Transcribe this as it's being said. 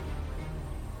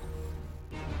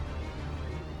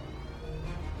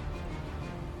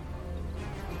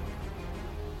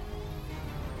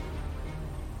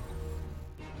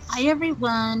Hi,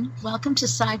 everyone. Welcome to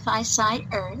Sci-Fi Sci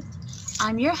Earth.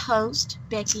 I'm your host,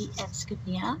 Becky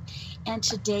Escamilla, and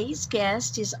today's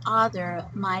guest is author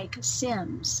Mike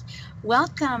Sims.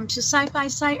 Welcome to Sci-Fi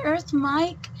Sci Earth,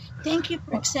 Mike. Thank you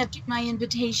for Well, accepting my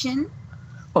invitation.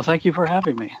 well, thank you for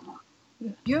having me.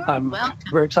 You're I'm welcome.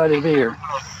 very excited to be here.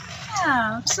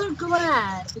 Yeah, I'm so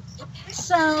glad.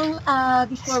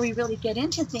 Before we really get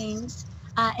into things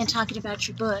and talking about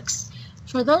your books,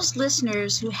 for those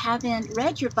listeners who haven't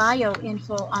read your bio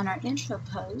info on our intro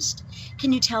post,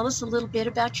 can you tell us a little bit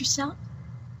about yourself?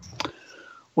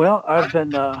 Well, I've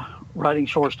been writing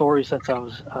short stories since I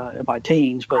was in my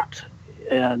teens, but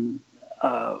in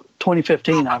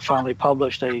 2015, I finally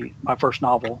published my first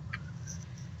novel,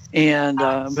 and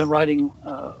I've been writing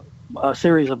a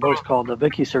series of books called the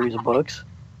Vicky series of books,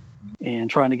 and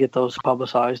trying to get those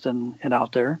publicized and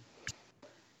out there.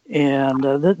 And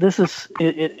this is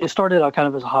it started out kind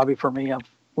of as a hobby for me. I've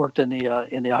worked in the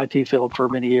IT field for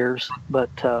many years, but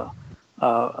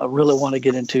I really want to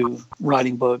get into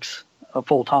writing books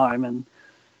full time,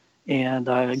 and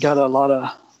I got a lot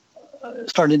of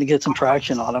starting to get some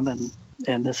traction on them,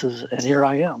 and here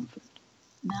I am.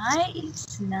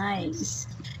 Nice, nice.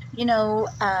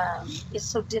 It's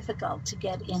so difficult to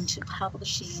get into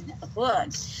publishing a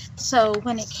book. So,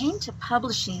 when it came to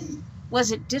publishing,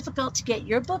 was it difficult to get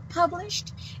your book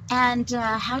published? And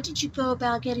how did you go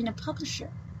about getting a publisher?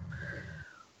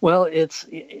 Well, it's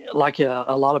like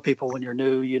a lot of people when you're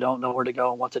new, you don't know where to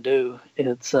go and what to do.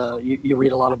 It's you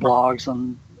read a lot of blogs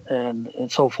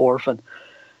and so forth,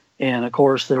 and of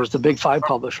course there's the big five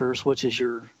publishers, which is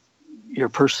your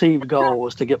perceived goal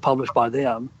was to get published by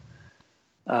them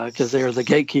because they're the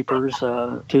gatekeepers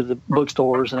to the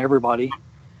bookstores and everybody.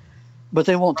 But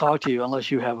they won't talk to you unless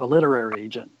you have a literary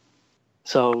agent.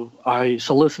 So I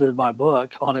solicited my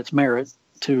book on its merit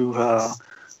to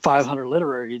 500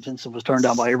 literary agents and was turned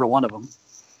down by every one of them.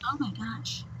 Oh my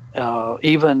gosh.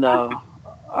 Even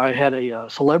I had a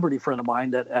celebrity friend of mine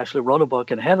that actually wrote a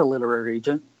book and had a literary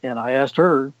agent, and I asked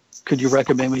her, "Could you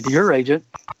recommend me to your agent?"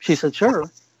 She said, "Sure,"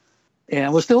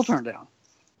 and was still turned down.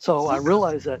 So I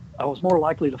realized that I was more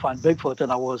likely to find Bigfoot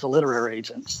than I was a literary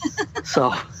agent.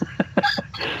 So,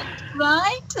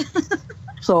 Right?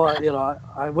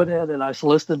 I went ahead and I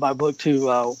solicited my book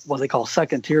to what they call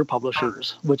second tier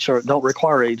publishers, which don't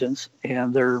require agents,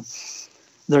 and they're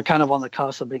kind of on the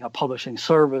cusp of being a publishing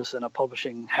service and a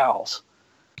publishing house.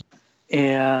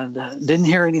 And didn't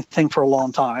hear anything for a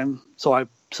long time, so I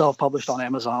self-published on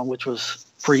Amazon, which was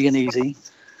free and easy.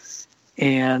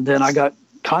 And then I got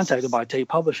contacted by Tate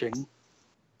Publishing,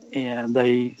 and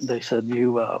they said,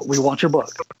 we want your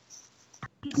book,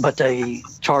 but they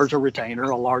charge a retainer,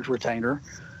 a large retainer,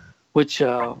 which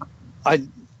I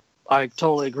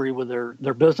totally agree with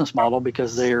their business model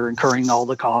because they're incurring all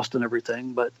the cost and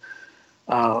everything. But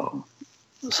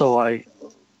so I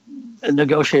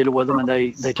negotiated with them, and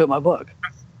they took my book,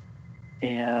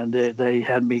 and they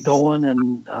had me going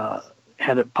and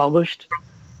had it published.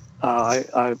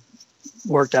 I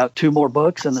worked out two more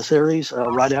books in the series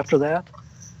right after that,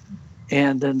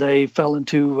 and then they fell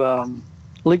into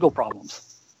legal problems.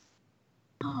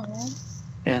 Oh,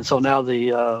 And so now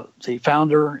the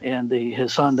founder and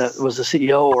his son that was the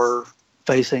CEO are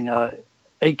facing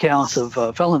 8 counts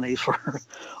of felonies for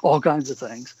all kinds of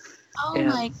things. oh And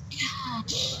my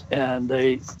gosh. and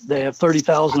they have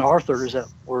 30,000 authors that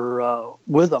were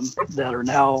with them that are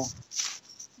now,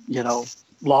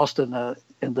 lost in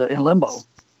limbo.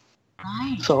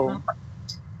 Right. So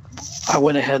I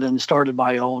went ahead and started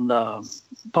my own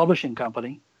publishing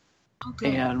company Oh,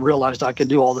 good. and realized I could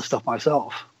do all this stuff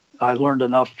myself. I learned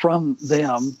enough from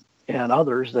them and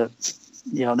others that,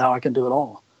 now I can do it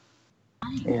all.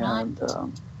 Right, right.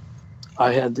 And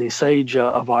I had the sage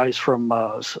advice from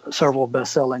several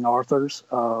best-selling authors,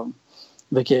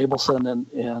 Vicki Abelson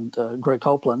and Greg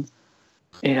Copeland,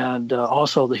 and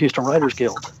also the Houston Writers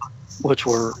Guild, which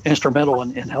were instrumental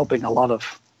in helping a lot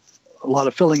of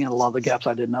filling in a lot of the gaps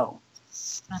I didn't know.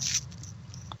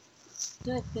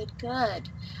 Good, good, good.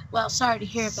 Well, sorry to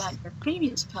hear about your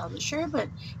previous publisher, but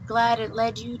glad it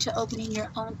led you to opening your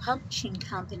own publishing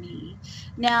company.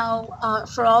 Now,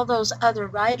 for all those other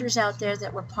writers out there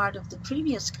that were part of the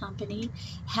previous company,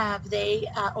 have they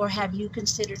or have you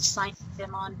considered signing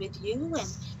them on with you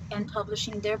and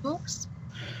publishing their books?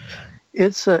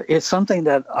 It's something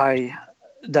that I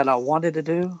wanted to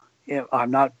do. I'm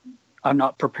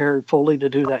not prepared fully to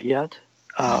do that yet.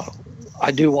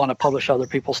 I do want to publish other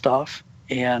people's stuff,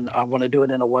 and I want to do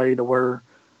it in a way to where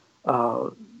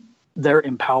they're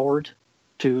empowered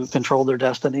to control their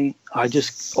destiny.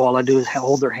 All I do is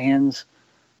hold their hands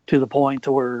to the point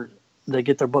to where they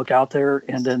get their book out there,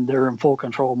 and then they're in full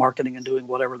control, marketing and doing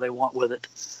whatever they want with it.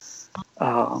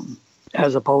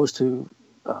 As opposed to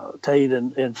Tate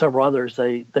and several others,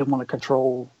 they want to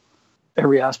control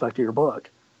every aspect of your book.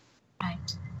 Right.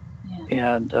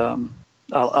 Yeah. And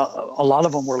a lot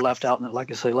of them were left out,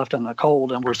 like I say, left in the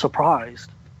cold, and were surprised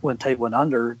when Tate went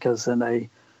under, because then they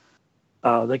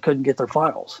couldn't get their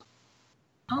files.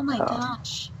 Oh my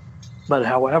gosh. But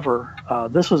however,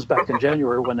 this was back in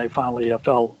January when they finally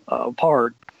fell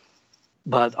apart.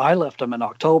 But I left them in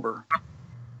October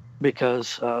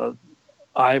because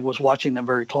I was watching them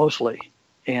very closely,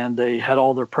 and they had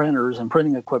all their printers and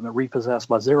printing equipment repossessed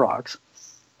by Xerox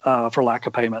for lack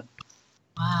of payment.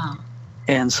 Wow.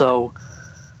 And so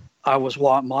I was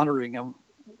monitoring them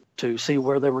to see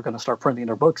where they were going to start printing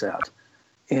their books at.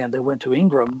 And they went to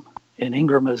Ingram, and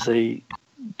Ingram is the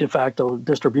de facto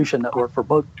distribution network for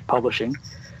book publishing.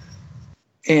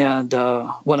 And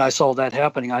when I saw that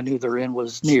happening, I knew their end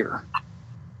was near.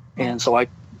 And so I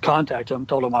contacted them,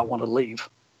 told them I wanted to leave.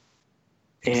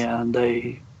 And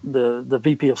the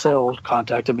VP of sales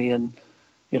contacted me, and,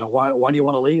 why do you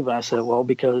want to leave? And I said, well,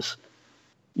 because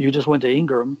you just went to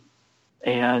Ingram,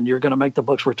 and you're going to make the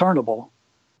books returnable,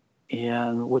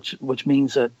 and which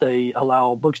means that they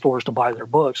allow bookstores to buy their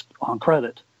books on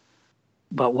credit,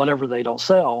 but whatever they don't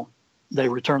sell, they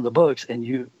return the books,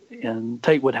 and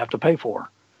Tate would have to pay for.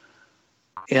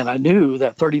 And I knew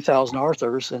that 30,000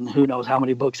 authors, and who knows how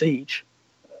many books each,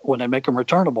 when they make them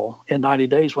returnable, in 90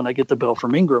 days when they get the bill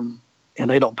from Ingram and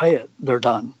they don't pay it, they're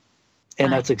done.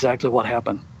 And that's exactly what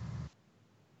happened.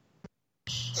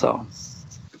 So.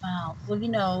 Wow.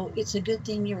 Well, it's a good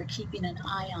thing you were keeping an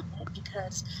eye on it,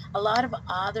 because a lot of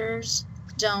authors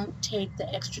don't take the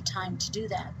extra time to do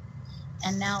that.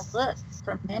 And now look,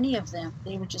 for many of them,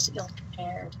 they were just ill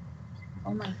prepared.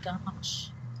 Oh my gosh.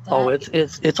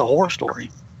 It's a horror story.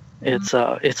 It's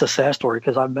a sad story,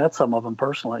 because I've met some of them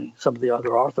personally, some of the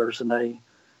other authors, and they,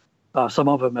 some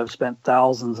of them have spent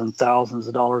thousands and thousands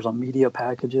of dollars on media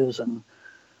packages and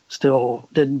still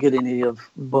didn't get any of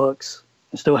books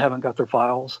and still haven't got their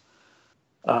files.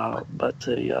 But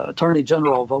the Attorney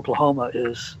General of Oklahoma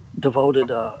is devoted,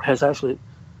 has actually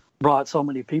brought so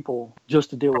many people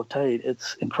just to deal with Tate.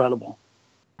 It's incredible.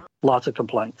 Lots of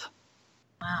complaints.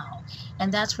 Wow.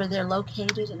 And that's where they're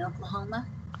located, in Oklahoma?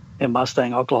 In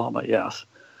Mustang, Oklahoma, yes.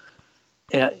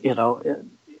 And,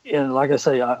 and like I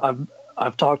say,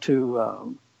 I've talked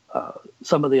to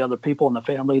some of the other people in the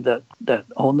family that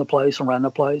own the place and ran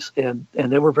the place, and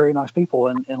they were very nice people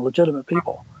and legitimate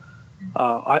people.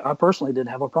 I personally didn't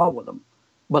have a problem with them,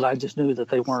 but I just knew that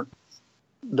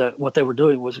that what they were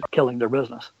doing was killing their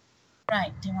business.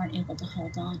 Right. They weren't able to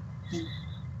hold on.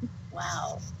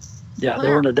 Wow. Yeah, they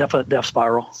were in a definite death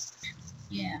spiral.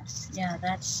 Yeah,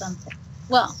 that's something.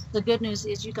 Well, the good news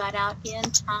is you got out in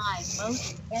time.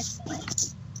 Most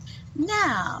excellent.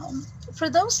 Now, for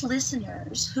those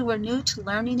listeners who are new to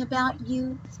learning about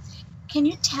you, can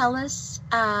you tell us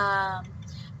about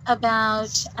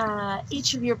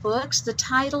each of your books, the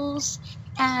titles,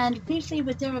 and briefly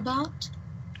what they're about?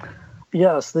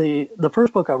 Yes, the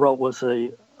first book I wrote was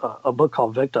a book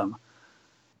called Victim,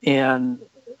 and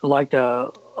like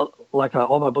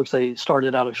all my books, they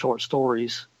started out as short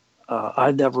stories.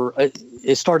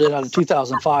 It started out in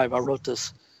 2005. I wrote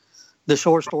this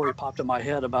short story popped in my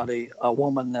head about a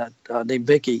woman that named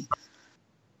Vicky,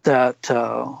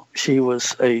 that she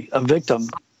was a victim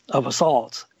of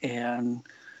assaults, and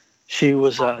she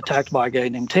was attacked by a guy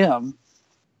named Tim,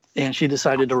 and she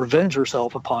decided to revenge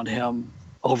herself upon him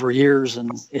over years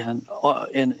and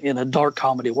in a dark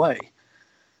comedy way.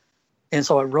 And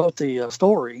so I wrote the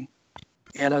story,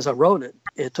 and as I wrote it,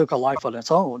 it took a life on its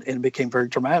own and became very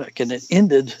dramatic, and it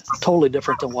ended totally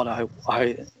different than what I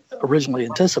originally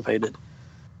anticipated.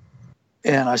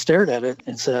 And I stared at it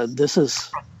and said, this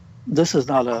is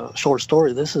not a short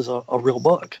story. This is a real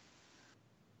book.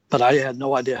 But I had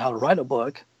no idea how to write a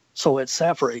book, so it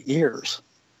sat for 8 years.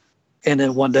 And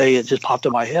then one day it just popped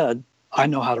in my head, I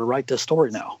know how to write this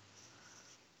story now.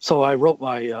 So I wrote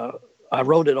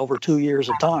it over 2 years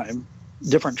of time,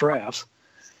 different drafts,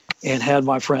 and had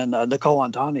my friend Nicole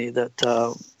Antoni, that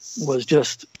was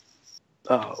just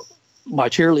my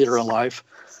cheerleader in life,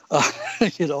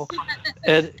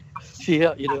 and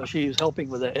she was helping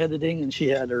with the editing, and she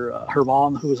had her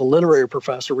mom, who was a literary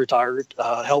professor, retired,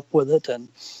 help with it, and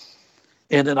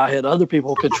then I had other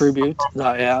people contribute that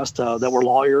I asked that were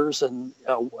lawyers, and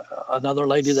another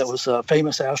lady that was a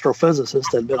famous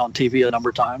astrophysicist that had been on TV a number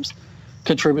of times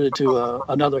contributed to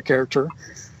another character.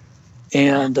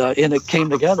 And it came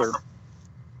together,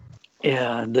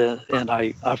 and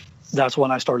I that's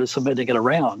when I started submitting it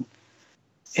around,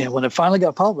 And when it finally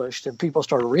got published and people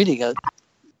started reading it,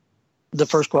 the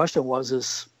first question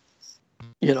was,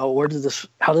 how did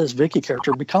this Vicky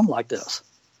character become like this?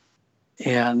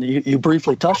 And you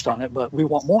briefly touched on it, but we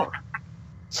want more.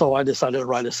 So I decided to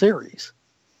write a series.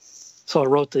 So I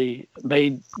wrote the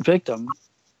Made Victim,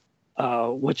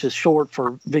 which is short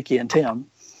for Vicky and Tim,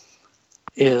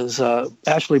 is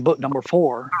actually book number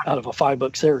 4 out of a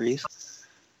 5-book series.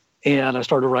 And I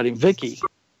started writing Vicky,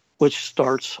 which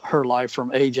starts her life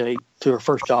from age 8 to her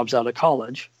first jobs out of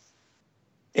college.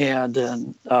 And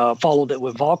then followed it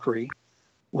with Valkyrie,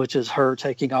 which is her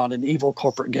taking on an evil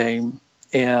corporate game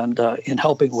and in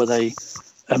helping with a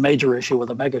major issue with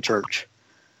a megachurch.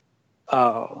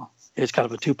 It's kind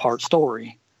of a 2-part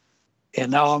story.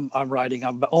 And now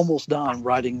I'm almost done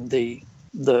writing the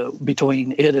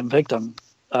between it and Victim,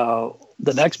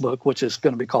 the next book, which is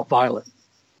going to be called Violet,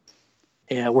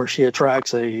 and where she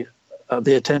attracts the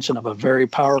attention of a very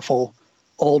powerful,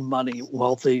 old money,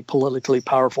 wealthy, politically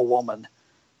powerful woman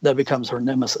that becomes her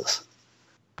nemesis.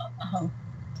 Oh,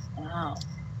 wow.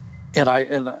 And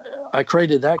I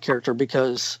created that character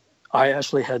because I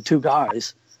actually had 2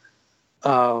 guys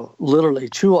literally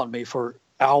chew on me for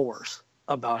hours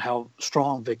about how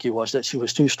strong Vicky was, that she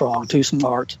was too strong, too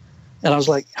smart. And I was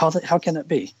like, how can it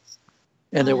be?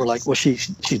 And they were like, well, she's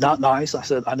not nice. I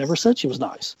said, I never said she was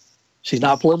nice. She's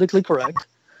not politically correct.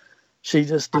 She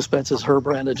just dispenses her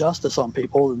brand of justice on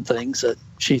people and things that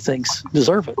she thinks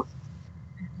deserve it.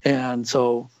 And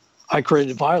so I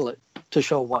created Violet to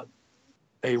show what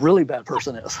a really bad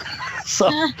person is. so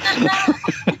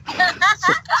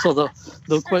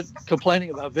they'll quit complaining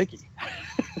about Vicky.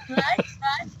 Right.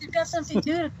 You've got something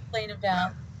new to complain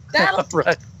about. That'll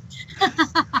right.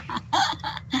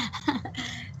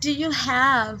 Do you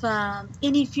have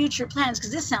any future plans?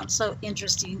 Because this sounds so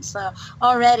interesting. So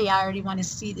I already want to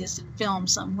see this in film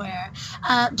somewhere.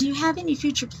 Do you have any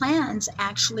future plans,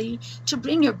 actually, to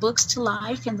bring your books to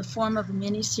life in the form of a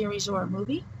miniseries or a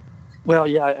movie? Well,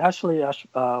 yeah, actually,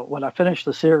 when I finish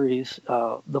the series,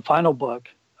 the final book,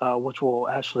 which will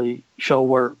actually show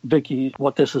where Vicky,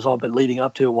 what this has all been leading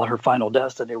up to, what her final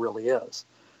destiny really is,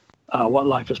 what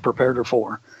life has prepared her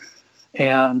for.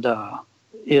 And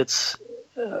it's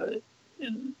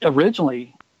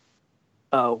originally,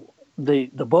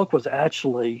 the book was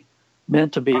actually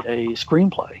meant to be a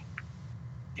screenplay.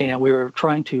 And we were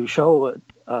trying to show it,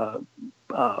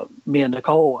 me and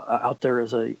Nicole out there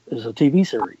as a TV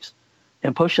series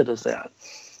and push it as that.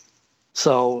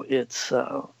 So it's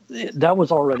that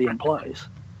was already in place,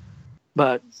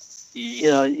 but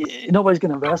nobody's going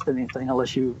to invest in anything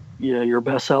unless you're a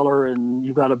bestseller and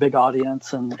you've got a big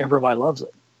audience and everybody loves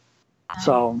it.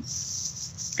 So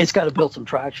it's got to build some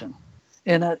traction,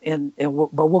 but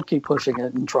we'll keep pushing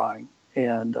it and trying,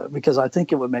 and because I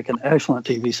think it would make an excellent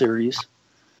TV series,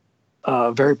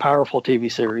 very powerful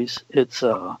TV series. It's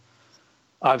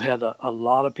I've had a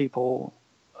lot of people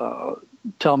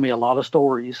tell me a lot of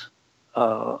stories.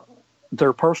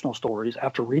 Their personal stories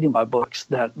after reading my books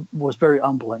that was very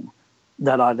humbling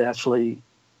that I'd actually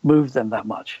moved them that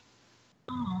much.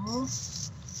 Oh,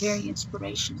 very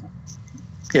inspirational.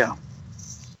 Yeah.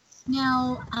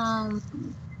 Now,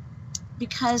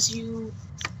 because you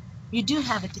do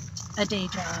have a day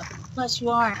job, plus you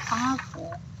are an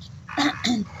author,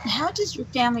 how does your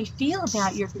family feel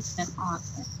about your being an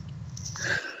author?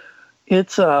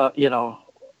 It's,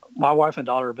 my wife and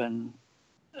daughter have been,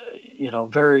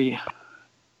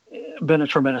 been a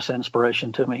tremendous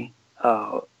inspiration to me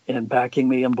in backing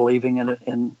me and believing in it,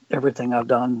 in everything I've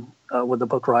done with the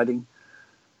book writing.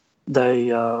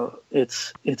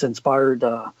 It's inspired,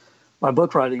 my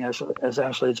book writing has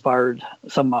actually inspired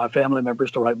some of my family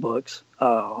members to write books.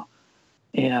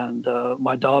 And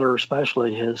my daughter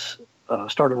especially has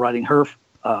started writing her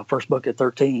first book at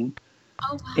 13.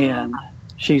 Oh, wow. And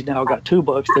she's now got 2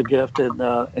 books, The Gift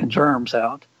and Germs,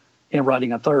 out, and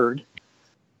writing a third.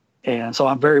 And so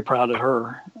I'm very proud of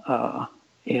her.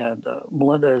 And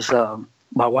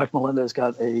my wife Melinda has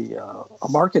got a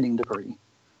marketing degree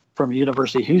from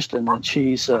University of Houston, and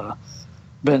she's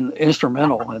been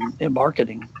instrumental in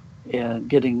marketing and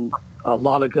getting a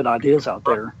lot of good ideas out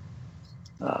there,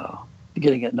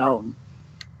 getting it known.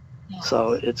 Yeah.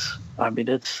 So it's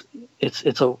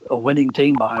a winning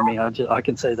team behind me. I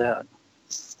can say that.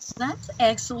 That's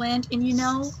excellent. And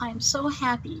I'm so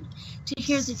happy to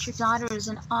hear that your daughter is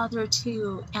an author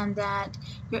too, and that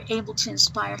you're able to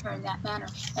inspire her in that manner.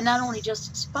 And not only just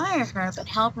inspire her, but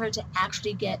help her to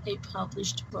actually get a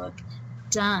published book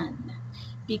done.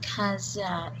 Because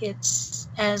it's,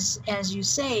 as you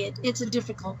say, it's a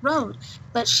difficult road,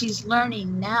 but she's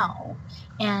learning now,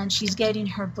 and she's getting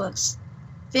her books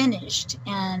finished,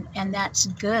 and that's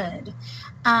good.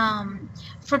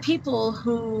 For people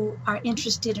who are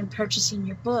interested in purchasing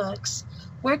your books,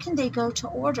 where can they go to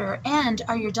order? And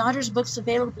are your daughter's books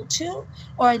available too,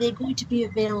 or are they going to be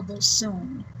available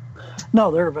soon?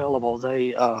 No, they're available.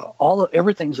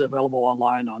 Everything's available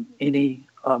online on any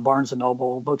Barnes and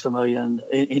Noble, Books a Million,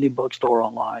 any bookstore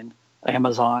online,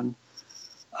 Amazon.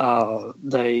 I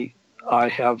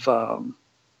have, like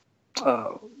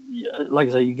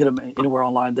I say, you get them anywhere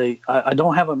online. I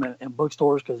don't have them in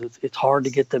bookstores because it's hard to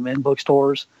get them in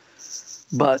bookstores,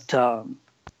 but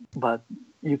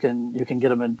you can get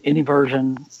them in any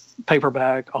version,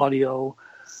 paperback, audio,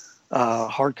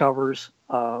 hardcovers.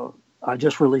 I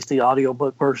just released the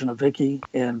audiobook version of Vicky,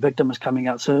 and Victim is coming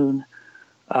out soon,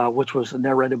 which was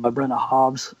narrated by Brenna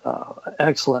Hobbs,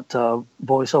 excellent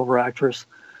voiceover actress.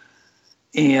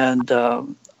 And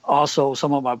also,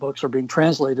 some of my books are being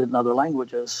translated in other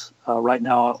languages. Right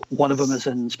now, one of them is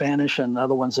in Spanish and the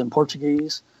other one's in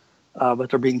Portuguese, but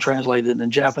they're being translated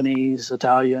in Japanese,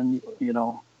 Italian,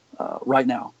 right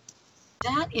now.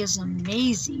 That is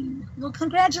amazing. Well,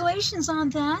 congratulations on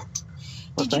that.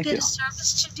 Well, Did you get you. a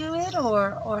service to do it,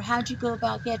 or how'd you go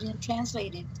about getting it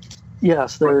translated?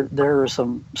 Yes, there are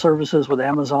some services with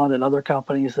Amazon and other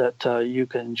companies that you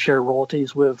can share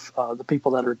royalties with the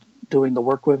people that are doing the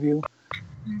work with you,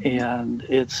 and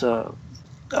it's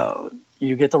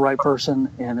you get the right person,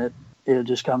 and it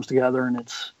just comes together, and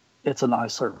it's a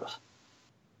nice service.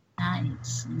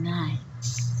 Nice.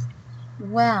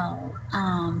 Well,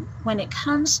 when it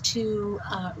comes to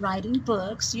writing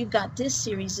books, you've got this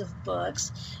series of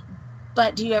books,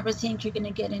 but do you ever think you're going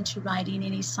to get into writing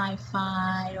any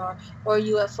sci-fi or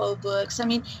UFO books? I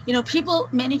mean,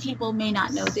 many people may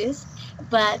not know this,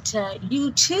 but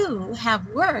you too have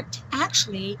worked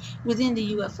actually within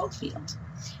the UFO field.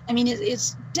 I mean,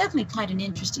 it's definitely quite an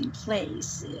interesting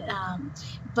place.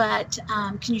 But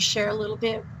can you share a little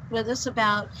bit with us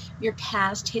about your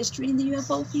past history in the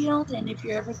UFO field, and if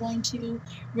you're ever going to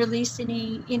release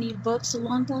any books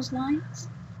along those lines?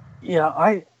 Yeah,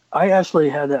 I actually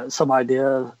had some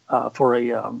idea for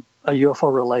a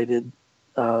UFO related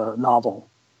novel,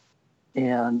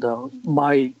 and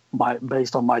my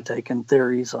based on my take and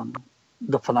theories on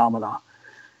the phenomena.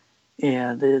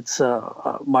 And it's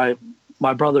my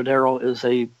brother Daryl is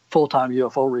a full-time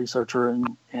UFO researcher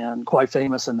and quite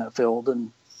famous in that field,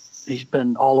 and he's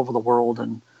been all over the world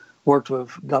and worked with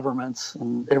governments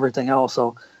and everything else.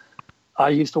 So I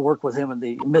used to work with him in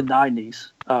the mid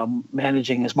 90s,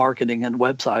 managing his marketing and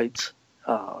websites.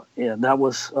 And that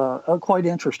was quite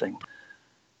interesting.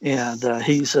 And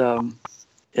he's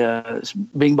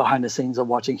being behind the scenes of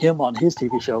watching him on his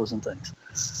TV shows and things.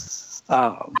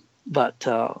 But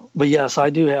yes, I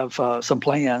do have some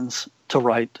plans to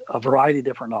write a variety of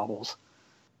different novels.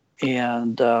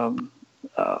 And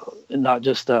not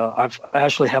just, I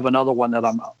actually have another one that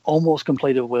I'm almost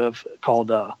completed with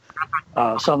called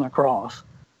Southern Cross,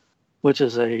 which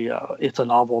is it's a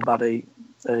novel about a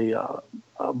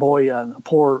boy, a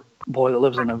poor boy that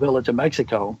lives in a village in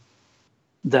Mexico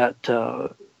that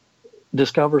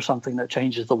discovers something that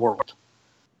changes the world.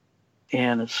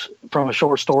 And it's from a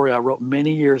short story I wrote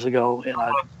many years ago,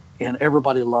 and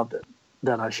everybody loved it,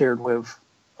 that I shared with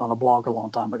on a blog a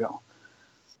long time ago.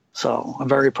 So I'm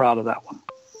very proud of that one.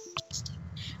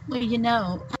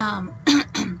 Well,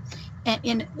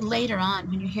 and later on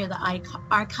when you hear the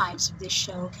archives of this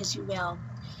show, because you will,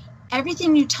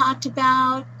 everything you talked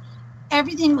about,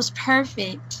 everything was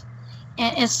perfect,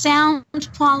 and sound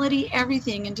quality,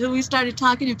 everything, until we started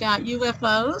talking about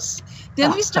UFOs.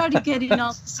 Then we started getting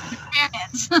all this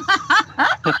experience.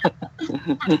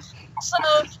 So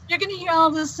you're going to hear all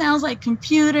this sounds like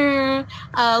computer,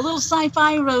 little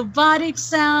sci-fi robotic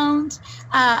sounds.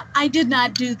 I did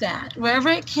not do that. Wherever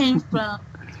it came from,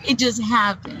 it just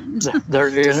happened. They're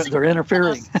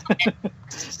interfering.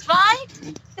 Right?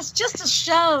 It's just a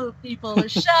show, people, a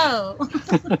show.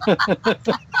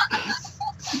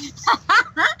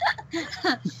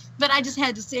 But I just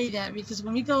had to say that because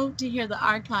when we go to hear the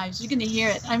archives, you're going to hear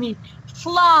it. I mean,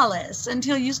 flawless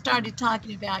until you started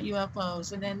talking about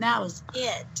UFOs, and then that was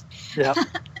it. Yeah,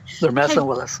 they're messing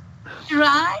with us.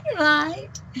 Right.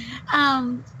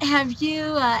 Have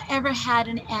you ever had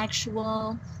an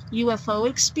actual UFO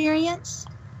experience?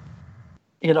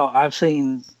 I've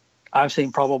seen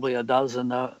probably a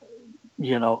dozen,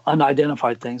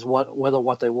 unidentified things. Whether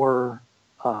what they were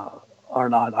or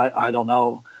not, I don't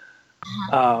know.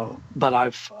 But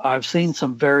I've seen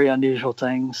some very unusual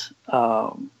things,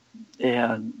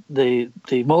 and the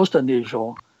most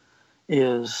unusual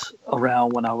is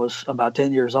around when I was about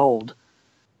 10 years old,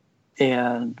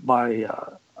 and my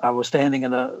I was standing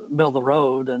in the middle of the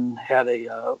road and had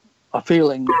a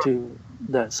feeling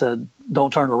that said,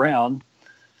 "Don't turn around."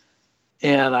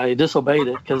 And I disobeyed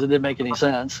it because it didn't make any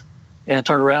sense. And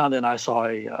turned around and I saw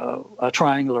a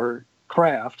triangular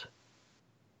craft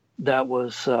that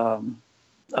was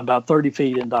about 30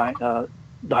 feet in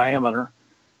diameter,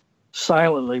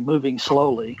 silently moving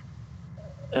slowly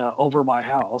over my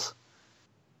house,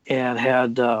 and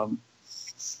had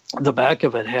the back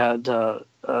of it had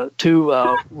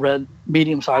two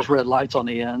medium-sized red lights on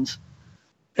the ends,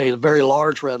 a very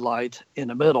large red light in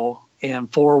the middle,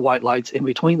 and four white lights in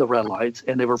between the red lights,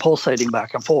 and they were pulsating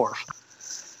back and forth.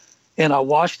 And I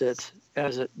watched it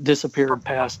as it disappeared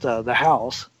past the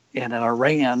house, and then I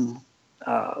ran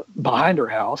behind her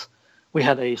house. We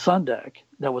had a sun deck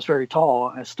that was very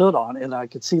tall. I stood on, and I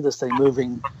could see this thing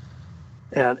moving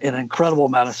at an incredible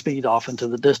amount of speed off into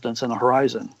the distance in the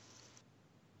horizon.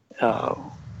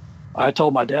 I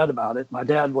told my dad about it. My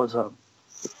dad was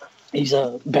he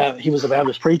was a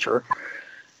Baptist preacher,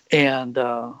 and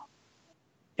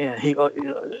he,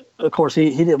 of course, he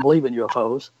didn't believe in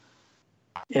UFOs.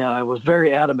 And I was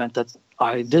very adamant that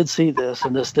I did see this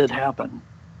and this did happen.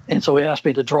 And so he asked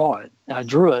me to draw it. And I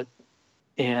drew it,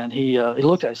 and he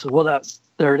looked at it and said, "Well,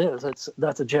 there it is.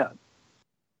 That's a jet."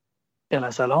 And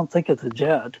I said, "I don't think it's a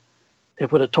jet.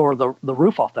 It would have tore the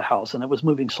roof off the house, and it was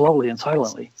moving slowly and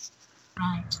silently."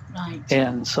 Right.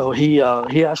 And so he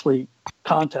actually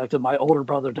contacted my older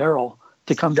brother Daryl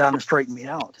to come down and straighten me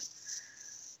out.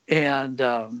 And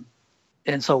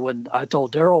so when I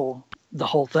told Daryl the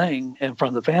whole thing in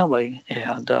front of the family,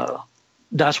 and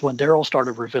that's when Daryl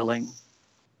started revealing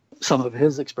some of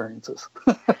his experiences.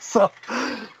 So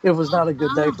it was not a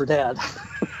good day for Dad.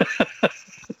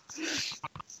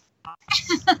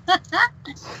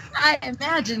 I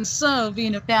imagine so,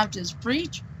 being a Baptist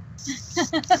preacher.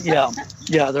 Yeah.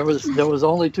 There was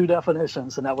only two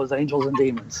definitions, and that was angels and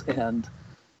demons, and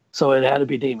so it had to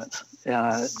be demons. And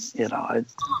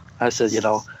I said,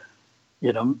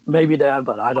 maybe Dad,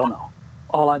 but I don't know.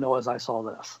 All I know is I saw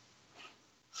this.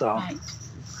 So. Right.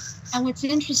 And what's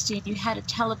interesting, you had a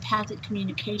telepathic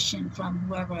communication from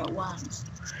whoever it was.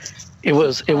 It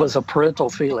was a parental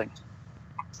feeling.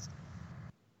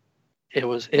 It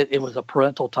was a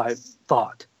parental type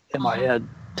thought in my head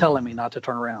telling me not to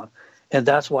turn around, and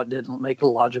that's what didn't make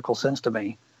logical sense to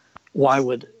me. Why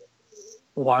would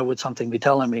something be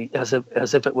telling me as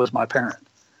if it was my parent?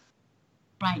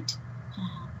 Right.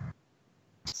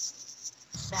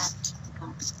 That's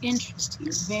interesting.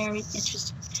 Very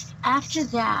interesting. After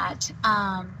that,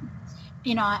 I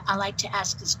like to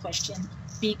ask this question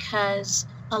because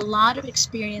a lot of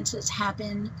experiences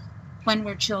happen when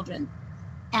we're children,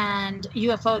 and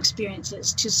UFO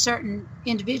experiences to certain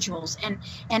individuals. And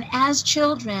as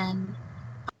children,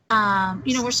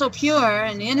 we're so pure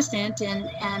and innocent,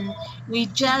 and we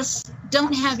just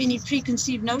don't have any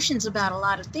preconceived notions about a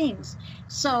lot of things.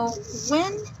 So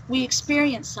when we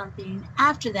experience something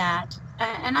after that,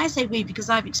 and I say we because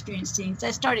I've experienced things. I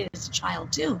started as a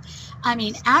child too. I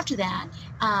mean, after that,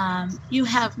 you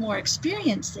have more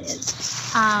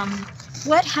experiences.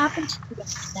 What happened to you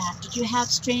after that? Did you have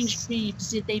strange dreams?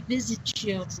 Did they visit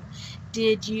you?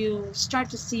 Did you start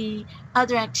to see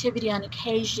other activity on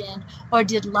occasion? Or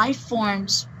did life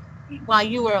forms, while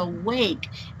you were awake,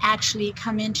 actually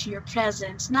come into your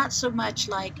presence? Not so much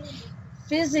like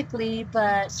physically,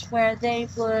 but where they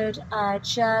would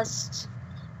just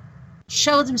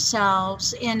show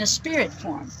themselves in a spirit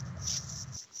form.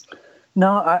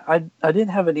 No, I didn't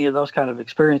have any of those kind of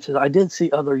experiences. I did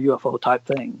see other UFO type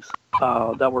things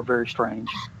that were very strange.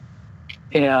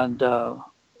 And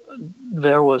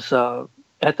there was,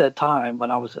 at that time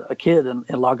when I was a kid in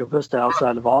Lago Vista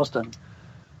outside of Austin,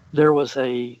 there was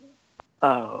a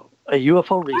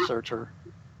UFO researcher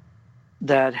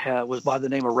that was by the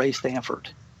name of Ray Stanford.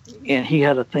 And he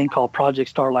had a thing called Project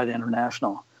Starlight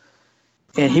International.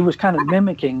 And he was kind of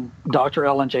mimicking Dr.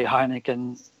 Ellen J. Hynek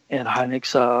and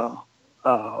Hynek's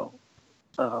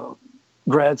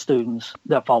grad students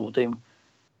that followed him,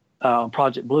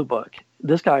 Project Blue Book.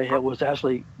 This guy was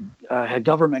actually had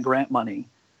government grant money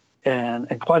and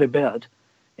quite a bit,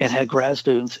 and had grad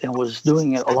students and was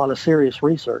doing a lot of serious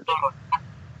research.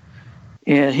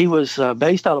 And he was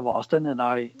based out of Austin, and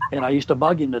I used to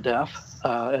bug him to death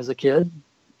as a kid,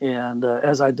 and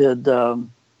as I did.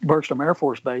 Bergstrom Air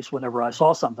Force Base, whenever I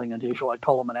saw something unusual, I'd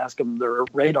call them and ask them their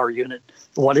radar unit,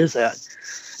 what is that?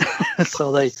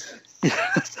 So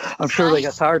I'm sure they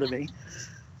got tired of me.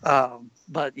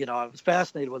 But, I was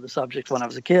fascinated with the subject when I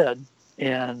was a kid.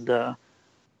 And,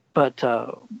 but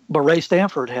Ray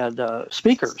Stanford had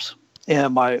speakers,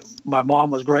 and my mom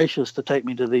was gracious to take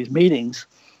me to these meetings.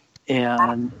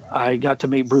 and I got to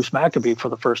meet Bruce Maccabee for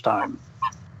the first time.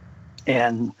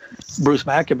 And Bruce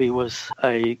Maccabee was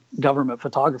a government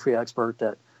photography expert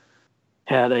that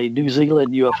had a New Zealand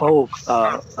UFO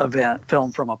event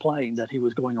filmed from a plane that he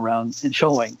was going around and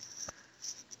showing.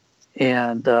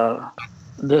 And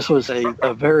this was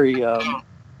a very,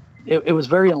 it was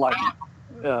very enlightening.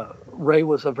 Ray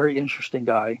was a very interesting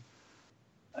guy.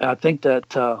 I think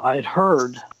that I had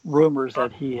heard rumors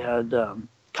that he had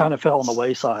kind of fell on the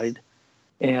wayside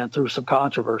and through some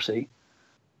controversy.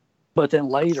 But then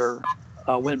later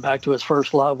went back to his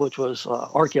first love, which was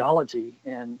archaeology,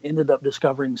 and ended up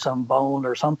discovering some bone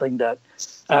or something that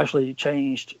actually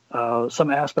changed some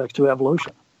aspects to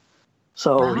evolution.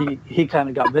 So he kind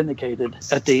of got vindicated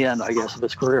at the end, I guess, of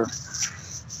his career.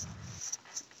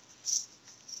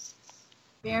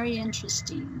 Very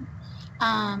interesting.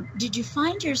 Did you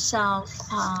find yourself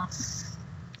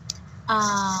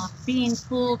being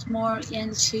pulled more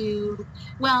into,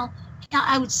 well,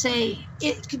 I would say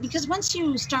it, because once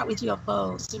you start with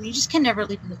UFOs, you just can never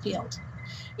leave the field.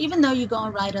 Even though you go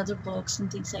and write other books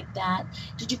and things like that,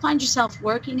 did you find yourself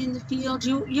working in the field?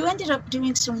 You ended up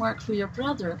doing some work for your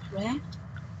brother, correct?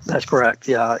 That's correct.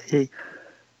 Yeah, he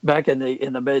back in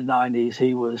the mid '90s,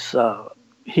 he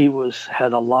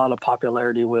had a lot of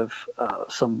popularity with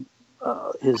some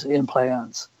his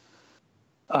implants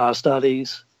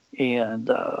studies and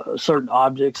certain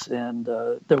objects, and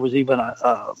there was even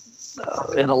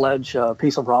an alleged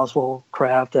piece of Roswell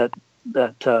craft that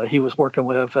he was working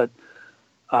with that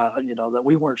that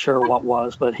we weren't sure what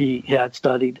was, but he had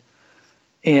studied,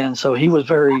 and so he was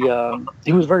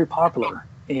very popular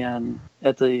and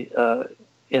at the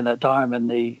in that time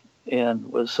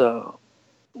and was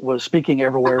speaking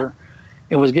everywhere.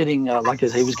 It was getting, like I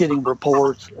say, he was getting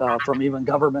reports from even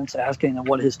governments asking him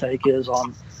what his take is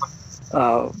on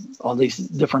these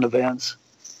different events.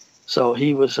 So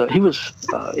he was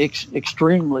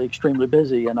extremely extremely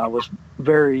busy, and I was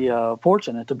very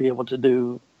fortunate to be able to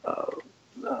do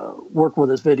work with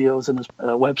his videos and his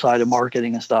website and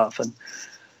marketing and stuff,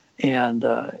 and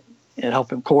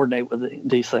help him coordinate with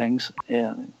these things,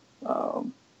 and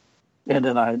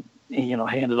then I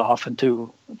handed off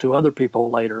into other people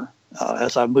later.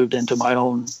 As I moved into my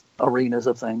own arenas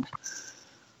of things,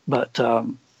 but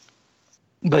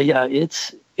yeah,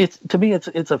 it's to me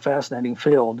it's a fascinating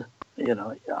field.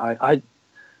 I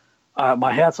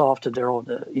my hat's off to Daryl,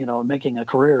 making a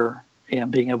career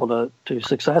and being able to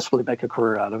successfully make a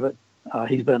career out of it.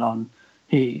 He's been on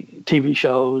TV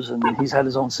shows, and he's had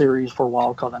his own series for a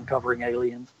while called Uncovering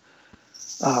Aliens.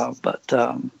 But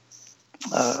I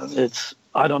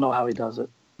don't know how he does it.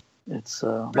 It's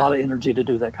a lot of energy to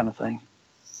do that kind of thing.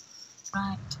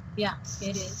 Right. Yeah,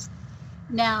 it is.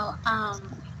 Now,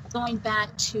 going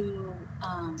back to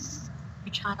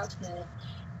your childhood,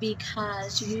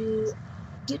 because you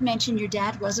did mention your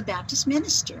dad was a Baptist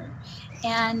minister.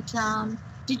 And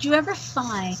did you ever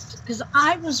find, because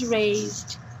I was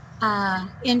raised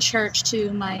in church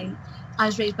too, I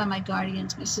was raised by my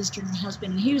guardians, my sister and my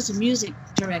husband, and he was the music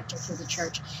director for the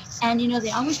church. And,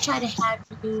 they always try to have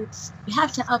you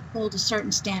have to uphold a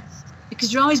certain standard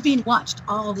because you're always being watched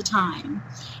all the time.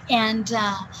 And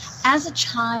as a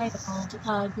child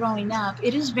growing up,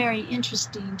 it is very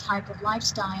interesting type of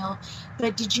lifestyle.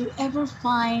 But did you ever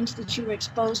find that you were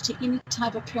exposed to any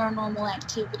type of paranormal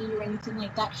activity or anything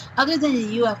like that, other than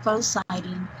the UFO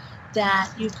sighting,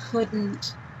 that you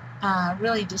couldn't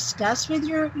really discuss with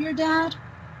your dad?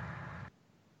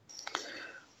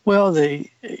 Well, the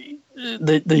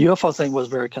UFO thing was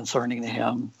very concerning to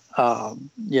him.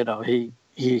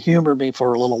 He humored me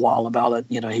for a little while about it.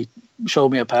 He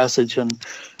showed me a passage in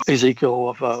Ezekiel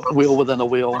of a wheel within a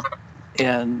wheel,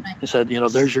 and he said,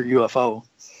 there's your UFO,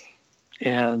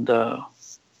 and I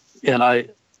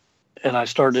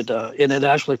started, and it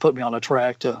actually put me on a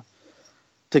track to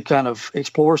kind of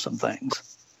explore some things.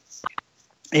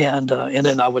 And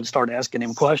then I would start asking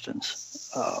him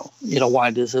questions.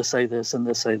 Why does this say this and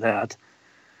this say that?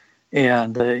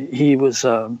 And he was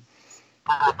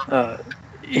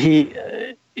he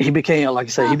became, like I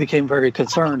say, he became very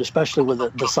concerned, especially with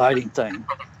the sighting thing.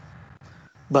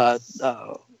 But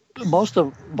most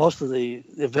of the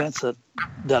events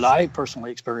that I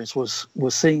personally experienced was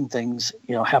seeing things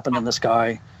happen in the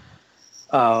sky.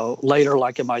 Later,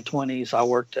 like in my 20s, I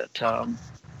worked at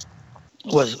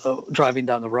was driving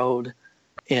down the road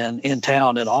in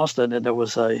town in Austin, and there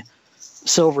was a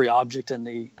silvery object in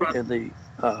the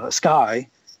sky.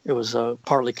 It was a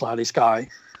partly cloudy sky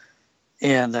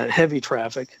and heavy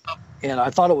traffic. And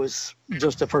I thought it was,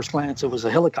 just at first glance, it was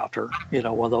a helicopter,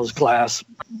 one of those glass,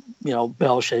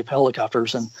 bell-shaped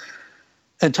helicopters. And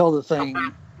until the thing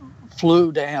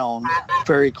flew down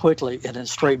very quickly and then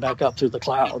straight back up through the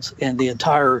clouds, and the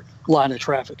entire line of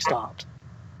traffic stopped.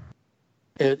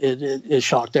 It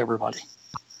shocked everybody.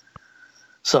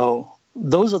 So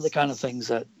those are the kind of things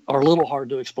that are a little hard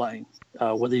to explain,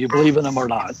 whether you believe in them or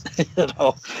not. You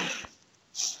know.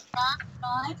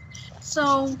 Right.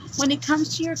 So when it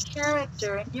comes to your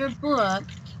character in your book,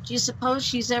 do you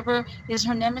suppose is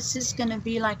her nemesis going to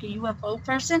be like a UFO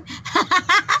person?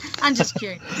 I'm just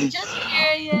curious. Just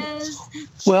curious.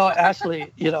 Well,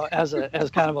 actually, you know, as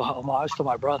kind of a homage to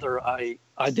my brother, I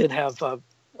did have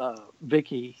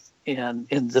Vicky in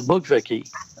the book Vicky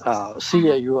see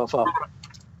a UFO,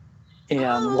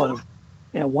 and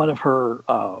one of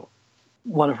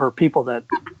her people that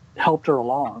helped her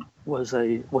along was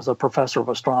a professor of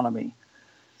astronomy,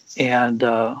 and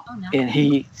and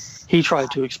he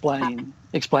tried to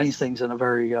explains things in a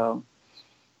very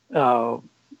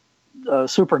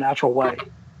supernatural way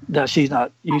that she's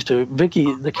not used to.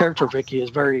 Vicky, the character Vicky, is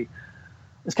kind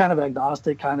of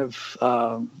agnostic, kind of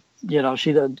you know,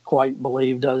 she doesn't quite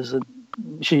believe,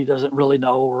 she doesn't really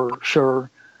know or sure.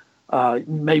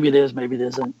 Maybe it is, maybe it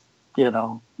isn't. You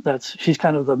know, she's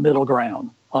kind of the middle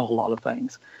ground on a lot of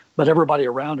things. But everybody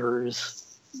around her is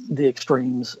the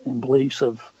extremes and beliefs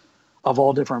of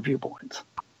all different viewpoints.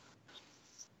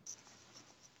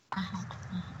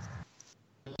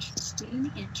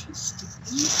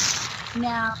 Interesting.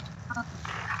 Now,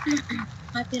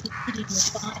 I've been reading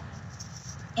your Bible,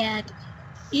 and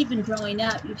even growing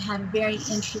up, you've had very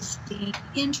interesting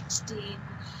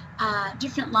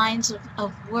different lines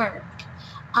of work.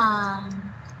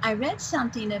 I read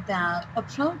something about a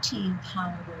protein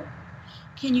powder.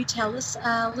 Can you tell us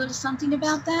a little something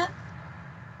about that?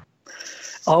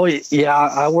 Oh yeah,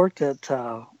 I worked at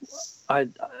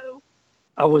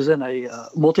I was in a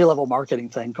multi-level marketing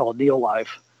thing called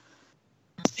Neolife,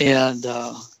 and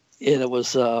it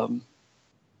was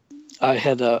I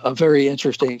had a very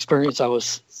interesting experience. I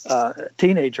was a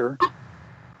teenager,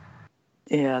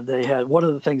 and they had one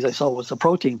of the things I saw was a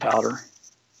protein powder,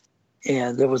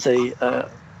 and there was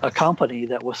a company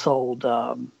that was sold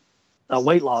a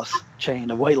weight loss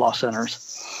chain of weight loss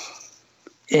centers,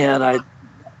 and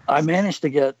I managed to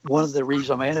get one of the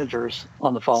regional managers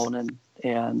on the phone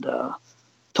and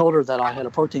told her that I had a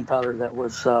protein powder that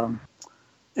was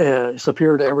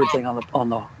superior to everything on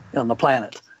the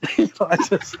planet. I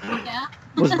just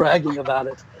was bragging about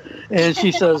it, and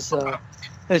she says,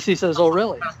 "Oh,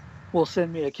 really? Well,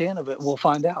 send me a can of it. We'll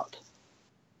find out."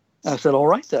 I said, "All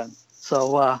right then."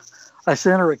 So I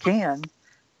sent her a can,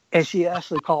 and she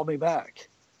actually called me back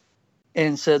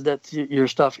and said that your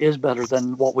stuff is better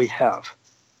than what we have,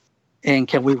 and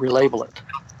can we relabel it?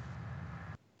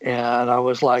 And I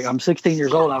was like, I'm 16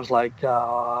 years old. And I was like,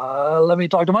 let me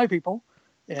talk to my people,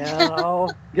 and I'll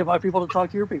get my people to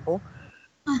talk to your people.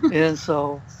 And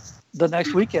so the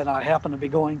next weekend, I happened to be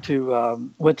went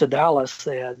to Dallas.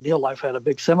 Neolife had a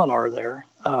big seminar there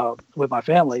with my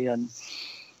family, and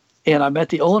I met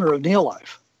the owner of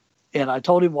Neolife, and I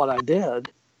told him what I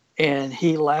did, and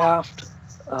he laughed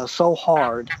so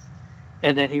hard,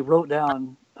 and then he wrote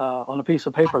down on a piece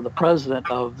of paper the president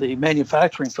of the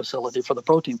manufacturing facility for the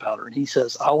protein powder, and he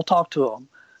says, "I will talk to them."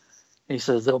 He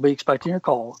says, "They'll be expecting your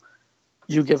call.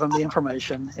 You give them the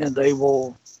information, and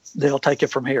they'll take it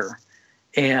from here."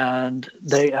 And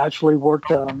they actually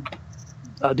worked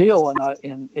a deal,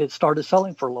 and it started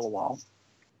selling for a little while.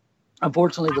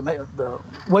 Unfortunately, the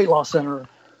weight loss center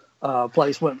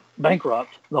place went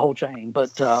bankrupt, the whole chain,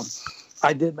 but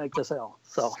I did make the sale.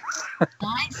 So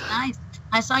nice.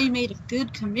 I saw you made a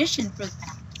good commission for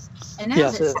that, and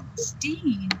yes, that's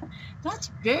 16. That's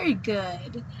very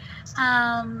good.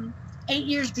 8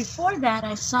 years before that,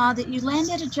 I saw that you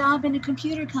landed a job in a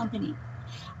computer company.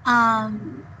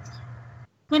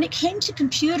 When it came to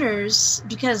computers,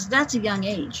 because that's a young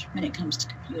age when it comes to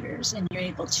computers, and you're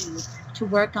able to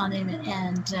work on them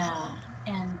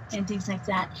and things like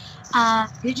that,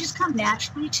 did it just come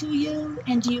naturally to you?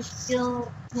 And do you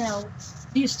feel,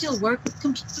 do you still work with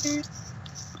computers?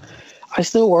 I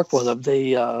still work with them.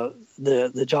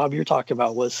 The job you're talking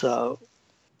about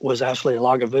was actually in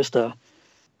Lago Vista,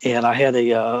 and I had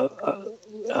a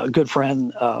good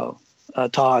friend,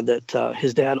 Todd, that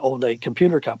his dad owned a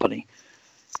computer company,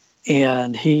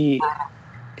 and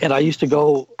I used to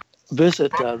go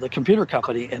visit the computer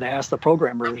company and ask the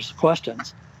programmers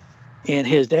questions, and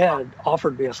his dad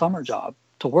offered me a summer job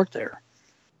to work there.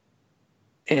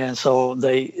 And so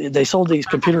they sold these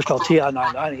computers called TI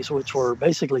 990s, which were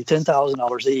basically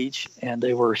 $10,000 each, and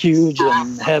they were huge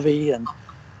and heavy. And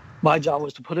my job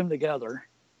was to put them together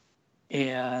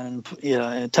and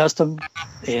test them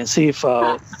and see if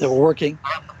they were working.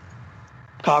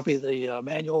 copy the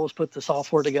manuals, put the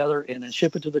software together, and then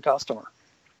ship it to the customer.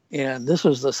 And this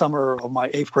was the summer of my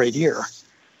 8th grade year.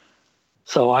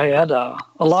 So I had a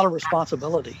lot of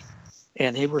responsibility,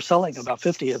 and they were selling about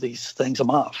 50 of these things a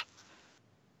month.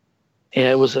 And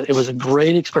it was a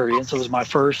great experience. It was my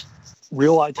first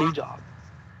real IT job.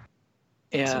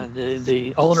 And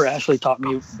the owner actually taught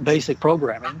me basic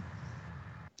programming,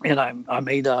 and I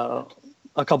made a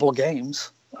couple of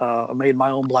games. I made my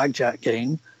own blackjack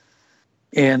game,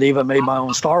 and even made my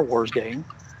own Star Wars game.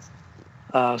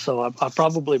 So I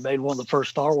probably made one of the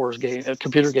first Star Wars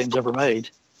computer games ever made.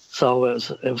 So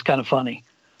it was kind of funny.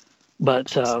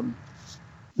 But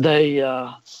they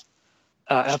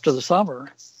after the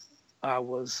summer,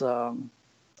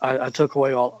 I took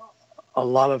away a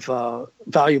lot of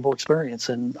valuable experience,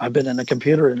 and I've been in the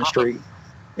computer industry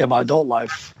in my adult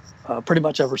life pretty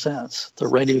much ever since. The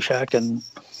Radio Shack and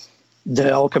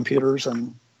Dell computers,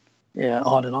 and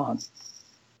on and on.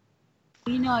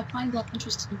 You know, I find that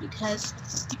interesting because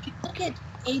if you look at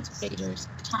 8th graders,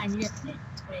 the time you're in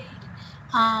 8th grade,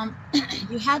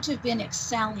 you had to have been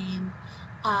excelling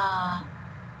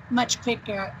much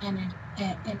quicker and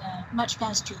in a much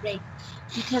faster rate.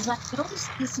 Because I noticed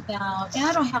this about, and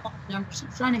I don't have all the numbers in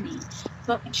front of me,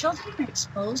 but when children are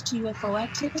exposed to UFO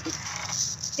activity,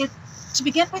 to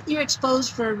begin with, you're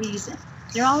exposed for a reason.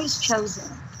 You're always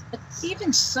chosen. But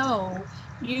even so,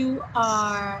 you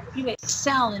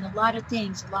excel in a lot of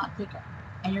things a lot quicker,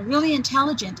 and you're really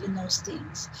intelligent in those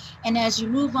things. And as you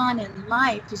move on in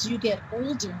life, as you get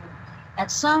older,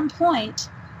 at some point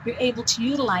you're able to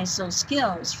utilize those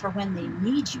skills for when they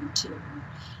need you to,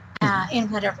 in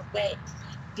whatever way,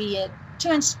 be it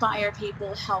to inspire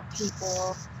people, help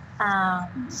people.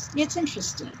 It's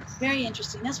interesting, very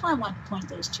interesting. That's why I want to point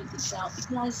those two things out,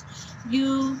 because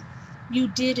you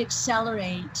did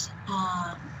accelerate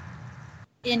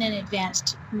in an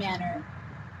advanced manner,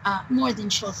 more than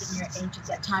children your age at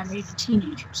that time, or even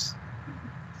teenagers.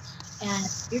 And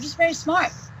you're just very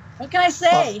smart. What can I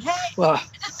say? Well,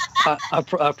 I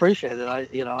appreciate it.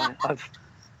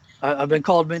 I've been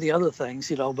called many other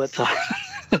things, but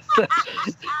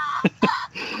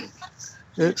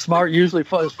smart usually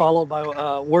is followed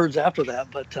by words after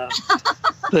that.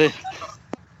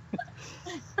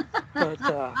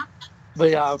 But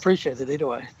yeah, I appreciate it either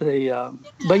way.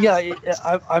 But yeah,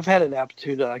 I've had an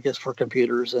aptitude, I guess, for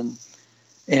computers,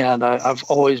 and I've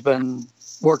always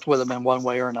worked with them in one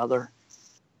way or another,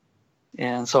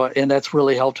 and that's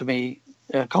really helped me,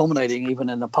 culminating even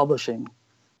in the publishing,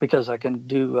 because I can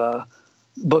do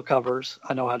book covers.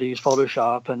 I know how to use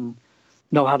Photoshop and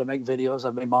know how to make videos.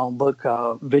 I've made my own book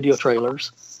video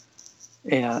trailers,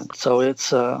 and so it's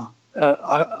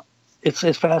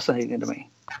fascinating to me.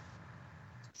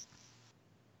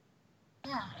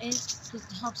 Yeah, it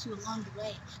helps you along the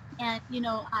way. And,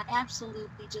 I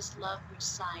absolutely just love your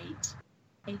site.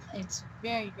 It's a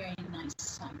very, very nice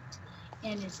site.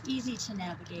 And it's easy to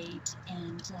navigate.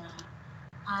 And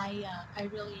I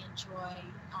really enjoy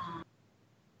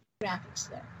graphics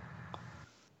there.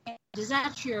 And is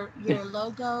that your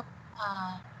logo?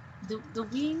 The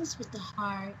wings with the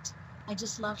heart. I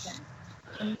just love that.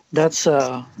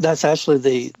 That's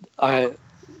actually that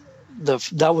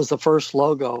was the first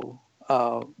logo.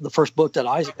 The first book that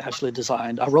I actually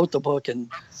designed. I wrote the book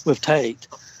with Tate,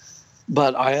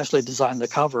 but I actually designed the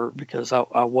cover because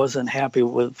I wasn't happy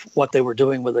with what they were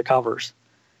doing with the covers.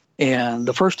 And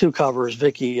the first two covers,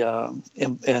 Vicky and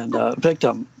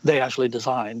Victim, they actually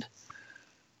designed.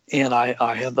 And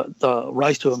I have the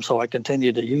rights to them, so I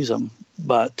continue to use them.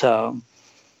 But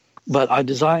I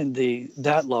designed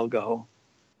that logo,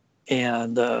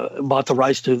 and bought the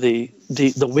rights to the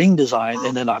wing design,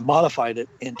 and then I modified it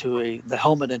into the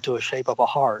helmet into a shape of a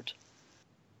heart,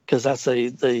 because that's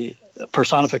the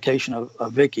personification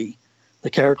of Vicky, the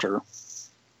character,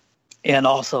 and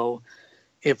also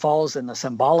it falls in the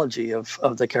symbology of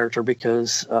the character,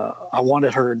 because I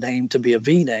wanted her name to be a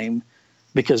V name,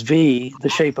 because V, the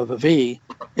shape of a V,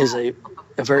 is a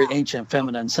very ancient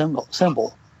feminine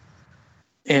symbol.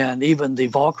 And even the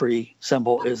Valkyrie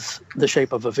symbol is the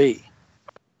shape of a V.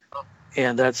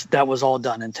 And that was all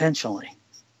done intentionally,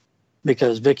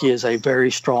 because Vicky is a very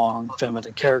strong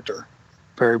feminine character,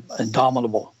 very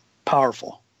indomitable,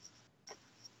 powerful.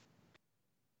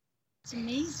 It's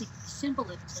amazing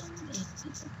symbolism.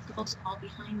 It goes all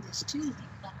behind this too,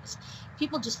 because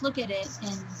people just look at it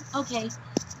and, okay,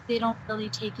 they don't really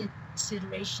take into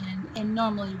consideration, and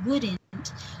normally wouldn't,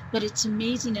 but it's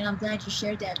amazing, and I'm glad you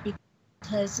shared that,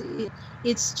 because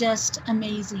it's just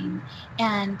amazing.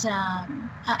 And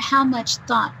how much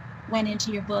thought went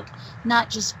into your book, not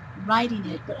just writing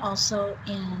it, but also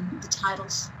in the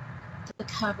titles, the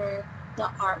cover, the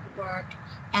artwork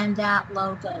and that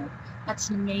logo. That's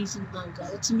an amazing logo.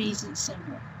 It's an amazing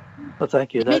symbol. Well,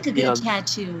 thank you. Make a good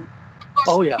tattoo. Of course,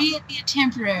 oh yeah, be a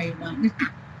temporary one.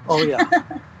 Oh yeah,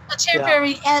 a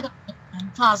temporary edible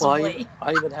one, possibly. Well,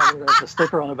 I even have it as a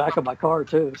sticker on the back of my car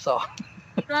too. So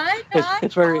right.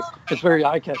 It's very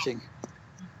eye catching.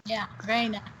 Yeah, very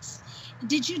nice.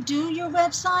 Did you do your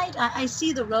website? I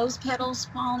see the rose petals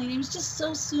falling. It was just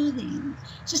so soothing.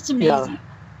 Just amazing. Yeah.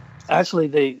 Actually,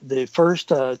 the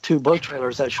first two book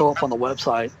trailers that show up on the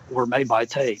website were made by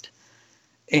Tate,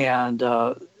 and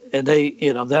they,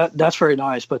 that's very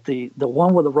nice. But the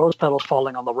one with the rose petals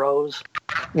falling on the rose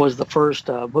was the first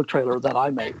book trailer that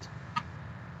I made,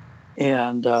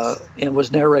 and it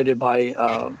was narrated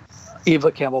by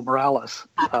Eva Campbell Morales,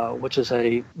 which is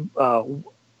a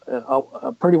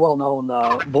pretty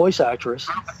well-known voice actress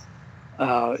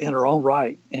in her own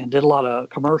right, and did a lot of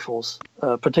commercials,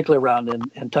 particularly around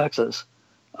in Texas,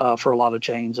 for a lot of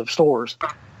chains of stores.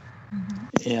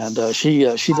 And she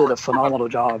did a phenomenal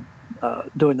job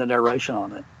doing the narration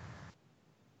on it.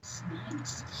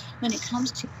 Nice. When it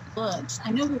comes to books, I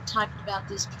know we've talked about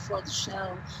this before the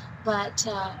show, but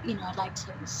I'd like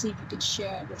to see if you could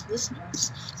share it with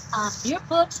listeners. Your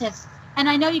books have, and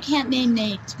I know you can't name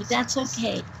names, but that's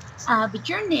okay. But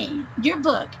your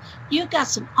book, you've got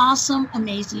some awesome,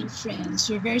 amazing friends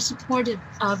who are very supportive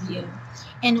of you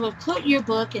and will put your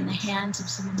book in the hands of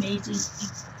some amazing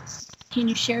people. Can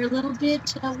you share a little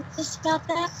bit with us about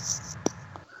that?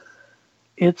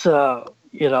 It's,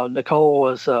 Nicole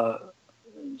was,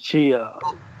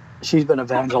 she's been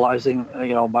evangelizing,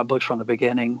 my books from the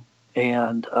beginning,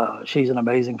 and she's an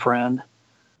amazing friend.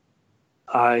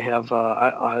 I have,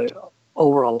 I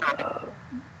owe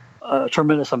a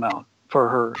tremendous amount for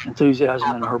her enthusiasm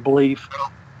and her belief.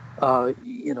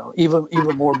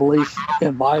 Even more belief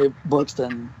in my books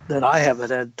than I have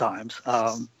at times.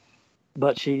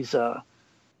 But she's an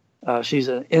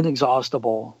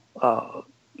inexhaustible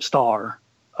star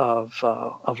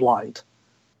of light,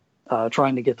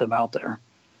 trying to get them out there.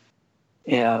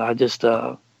 And I just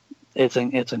it's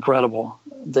incredible.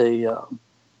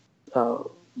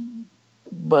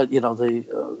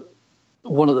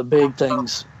 One of the big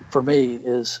things for me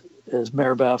is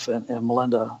Mary Beth and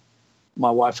Melinda,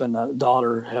 my wife and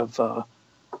daughter, have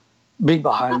been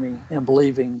behind me and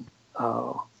believing,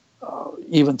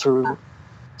 even through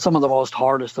some of the most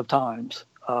hardest of times,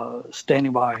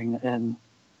 standing by and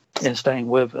staying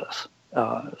with us,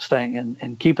 staying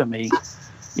and keeping me,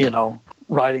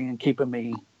 writing and keeping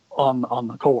me on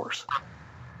the course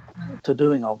to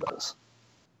doing all this.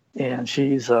 And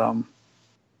she's,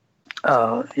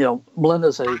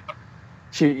 Melinda's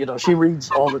she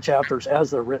reads all the chapters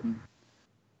as they're written,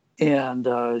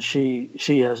 and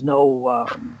she has no,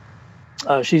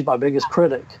 she's my biggest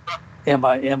critic and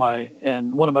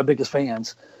one of my biggest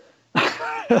fans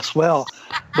as well.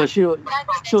 But she'll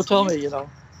tell me,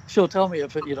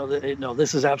 if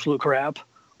this is absolute crap,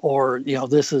 or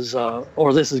this is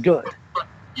good.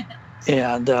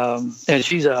 And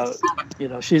she's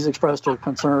she's expressed her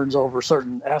concerns over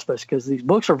certain aspects, because these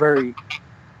books are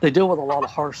they deal with a lot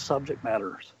of harsh subject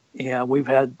matters. And we've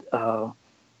had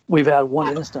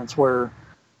one instance where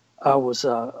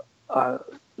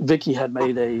Vicky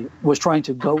was trying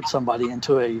to goat somebody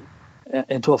into a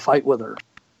fight with her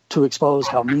to expose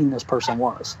how mean this person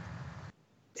was.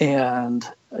 And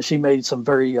she made some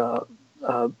very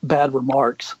bad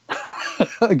remarks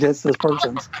against this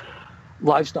person's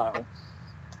lifestyle.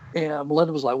 And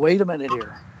Melinda was like, wait a minute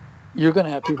here. You're going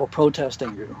to have people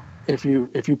protesting you if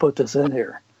you put this in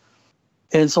here.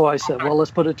 And so I said, well, let's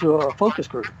put it to a focus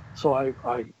group. So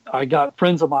I got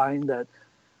friends of mine that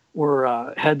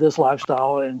had this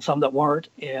lifestyle, and some that weren't.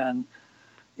 And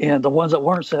the ones that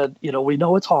weren't said, we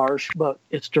know it's harsh, but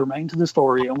it's germane to the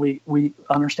story, and we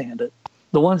understand it.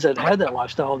 The ones that had that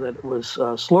lifestyle that was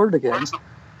slurred against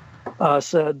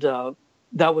said,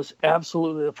 that was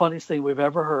absolutely the funniest thing we've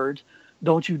ever heard.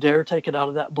 Don't you dare take it out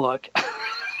of that book.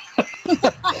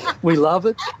 We love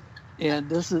it. And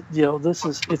this is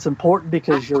it's important,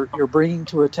 because you're bringing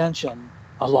to attention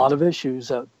a lot of issues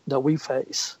that we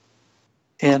face,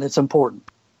 and it's important.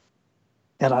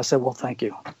 And I said, well, thank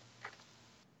you.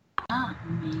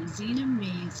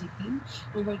 Amazing.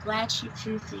 Well, we're glad she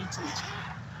truly did.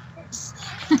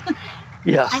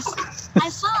 Yeah. I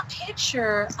saw a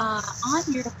picture on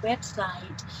your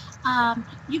website.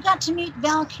 You got to meet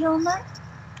Val Kilmer?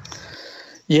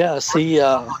 Yes,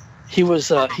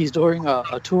 he's doing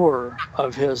a tour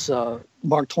of his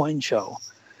Mark Twain show,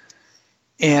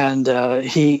 and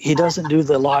he doesn't do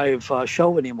the live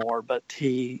show anymore, but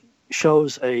he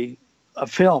shows a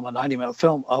film, a 90-minute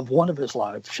film of one of his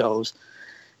live shows,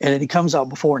 and then he comes out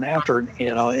before and after,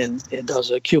 and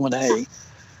does a Q&A.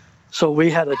 So we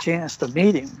had a chance to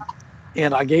meet him,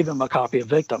 and I gave him a copy of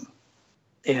Victim,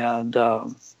 and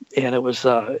it was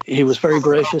he was very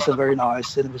gracious and very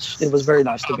nice, and it was very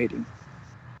nice to meet him.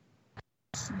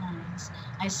 That's nice.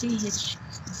 I see his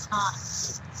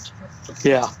socks.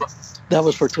 Yeah, that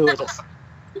was fortuitous.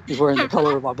 He's wearing the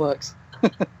color of my books.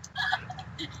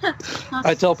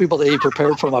 I tell people that he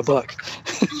prepared for my book.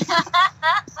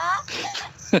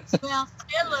 Well,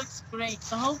 it looks great.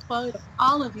 The whole photo,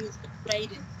 all of you look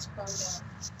great in this photo.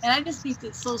 And I just think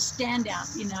it's so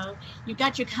standout, You've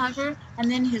got your cover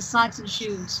and then his socks and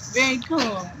shoes. Very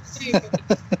cool. Very good.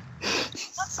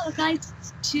 That's so nice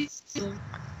to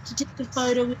take the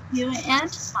photo with you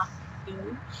and talk to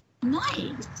you.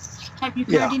 Nice. Have you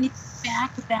heard any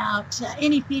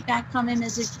feedback from him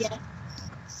as of yet?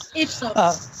 If so.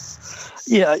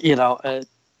 Yeah,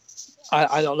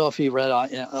 I don't know if he read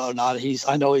or not.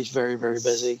 I know he's very, very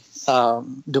busy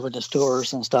doing his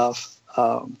tours and stuff.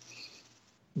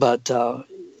 But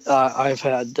I've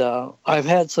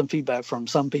had some feedback from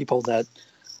some people that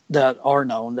are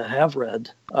known, that have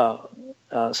read some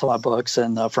of my books,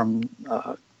 and from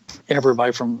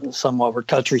everybody from some of our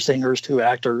country singers to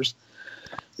actors,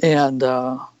 and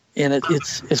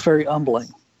it's very humbling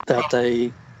that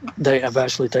they have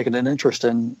actually taken an interest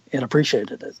in and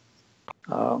appreciated it.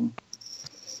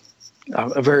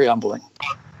 Very humbling.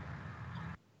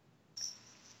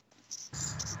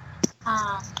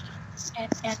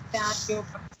 And about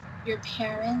your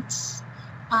parents,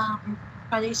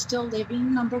 are they still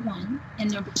living, number one?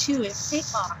 And number two, if they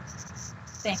are,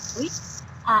 thankfully,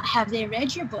 have they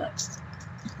read your books?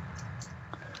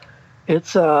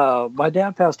 It's my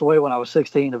dad passed away when I was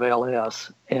 16 of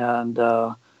ALS, and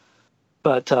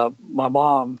but my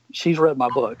mom, she's read my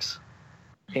books,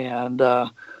 and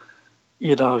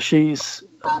she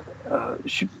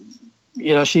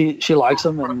likes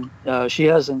them, and she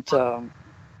hasn't.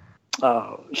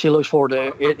 She looks forward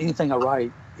to anything I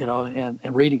write,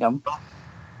 and reading them.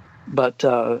 But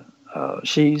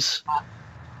she's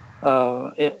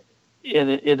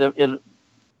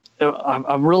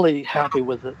I'm really happy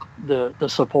with the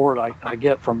support I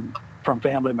get from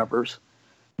family members,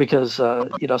 because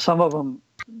some of them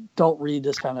don't read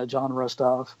this kind of genre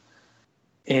stuff,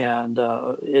 and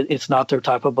it's not their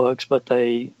type of books, but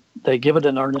they give it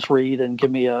an earnest read and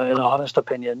give me an honest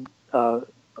opinion of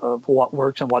what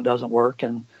works and what doesn't work,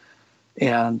 and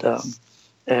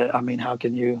I mean, how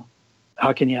can you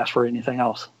ask for anything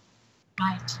else?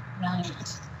 Right.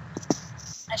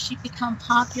 Has she become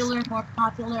more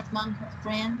popular among her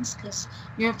friends because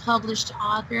you're a published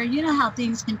author? You know how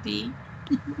things can be.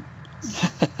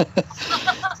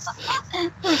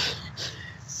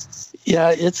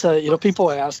 Yeah, it's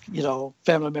people ask,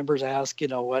 family members ask,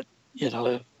 what,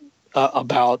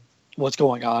 about what's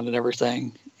going on and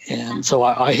everything. And so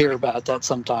I hear about that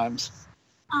sometimes.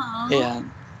 Aww.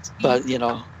 But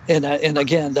and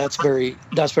again, that's very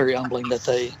humbling that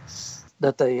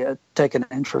they take an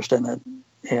interest in it.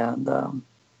 And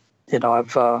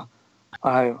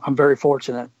I'm very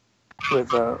fortunate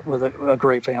with a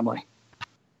great family.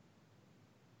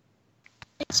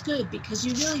 It's good, because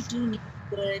you really do need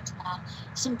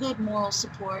some good moral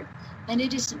support, and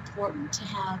it is important to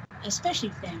have, especially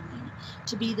family,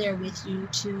 to be there with you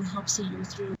to help see you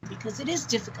through, because it is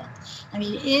difficult. I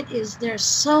mean, there's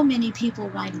so many people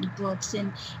writing books,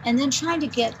 and then trying to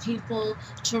get people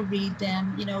to read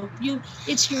them.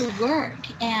 It's your work,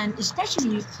 and especially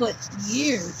when you put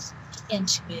years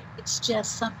into it, it's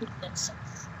just something that's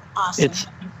awesome.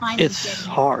 It's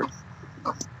hard.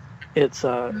 It's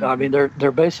I mean,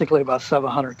 they're basically about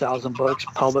 700,000 books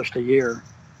published a year.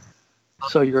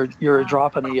 So you're a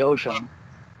drop in the ocean.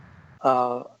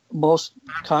 Most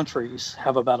countries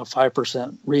have about a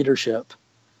 5% readership,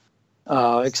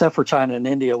 except for China and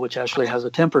India, which actually has a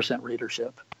 10%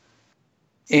 readership.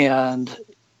 And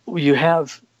you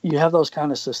have those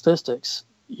kind of statistics.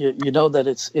 You know that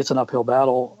it's an uphill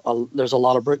battle. There's a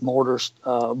lot of brick and mortar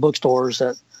bookstores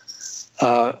that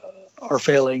are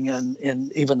failing,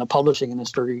 and even the publishing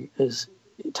industry is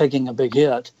taking a big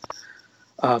hit.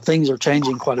 Things are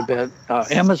changing quite a bit.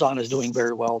 Amazon is doing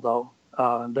very well, though.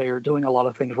 They are doing a lot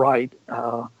of things right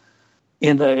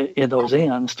in those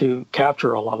ends to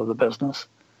capture a lot of the business.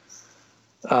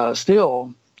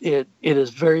 Still, it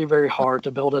is very, very hard to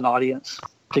build an audience,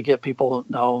 to get people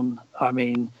known. I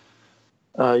mean,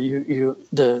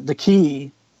 the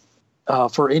key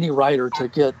for any writer to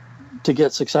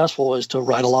get successful is to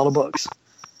write a lot of books.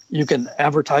 You can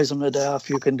advertise them to death,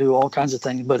 you can do all kinds of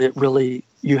things, but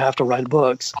you have to write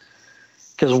books,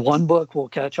 because one book will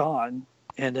catch on,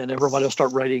 and then everybody will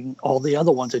start writing all the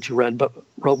other ones that you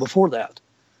wrote before that.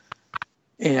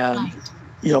 And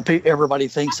Right. everybody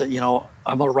thinks that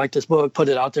I'm going to write this book, put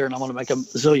it out there, and I'm going to make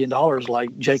 $1 zillion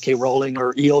like J.K. Rowling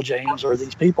or E.L. James or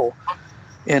these people.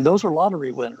 And those are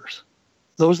lottery winners.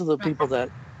 Those are the people that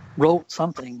wrote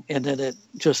something and then it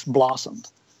just blossomed.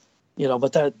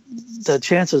 But that the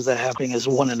chances of that happening is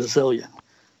 1 in a zillion.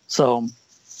 So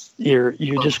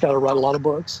you just got to write a lot of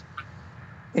books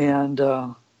and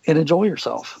enjoy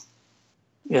yourself.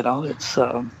 It's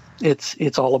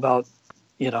all about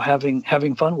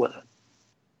having fun with it.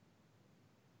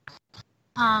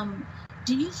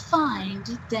 Do you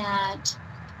find that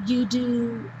you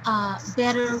do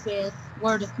better with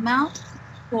word of mouth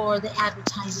or the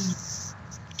advertising?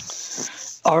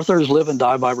 Authors live and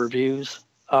die by reviews.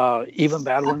 Even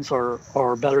bad ones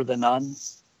are better than none.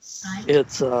 Right.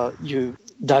 It's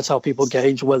that's how people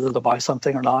gauge whether to buy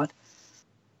something or not.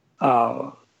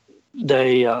 You're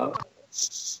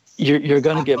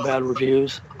going to get bad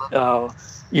reviews.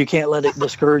 You can't let it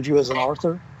discourage you as an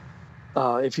author.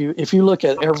 If you look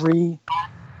at every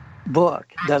book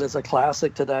that is a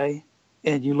classic today,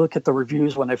 and you look at the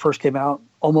reviews when they first came out,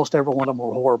 almost every one of them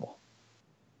were horrible.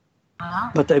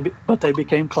 Wow. But they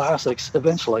became classics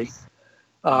eventually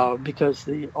because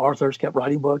the authors kept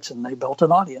writing books and they built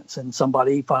an audience, and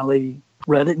somebody finally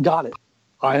read it and got it.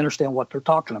 I understand what they're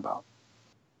talking about.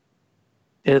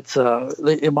 It's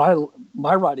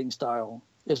my writing style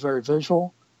is very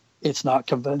visual. It's not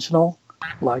conventional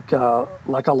like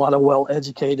a lot of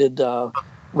well-educated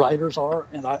writers are,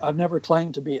 and I've never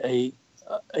claimed to be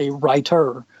a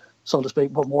writer, so to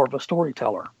speak, but more of a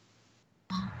storyteller,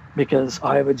 because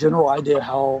I have a general idea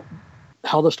how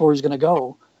the story's going to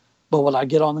go, but when I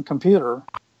get on the computer,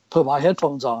 put my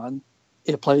headphones on,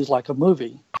 it plays like a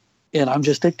movie, and I'm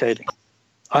just dictating.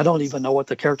 I don't even know what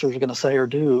the characters are going to say or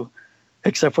do,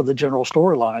 except for the general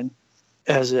storyline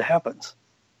as it happens.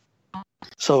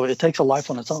 So it takes a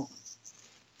life on its own.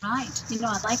 Right.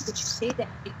 I like that you say that,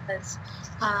 because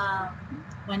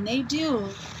when they do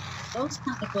those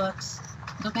kind of books,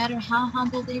 no matter how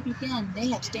humble they begin, they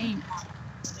have staying power.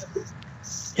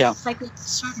 Yeah. It's like a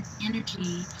certain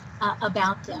energy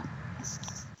about them.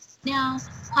 Now,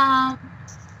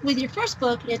 with your first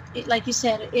book, it like you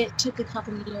said, it took a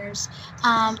couple of years.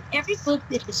 Every book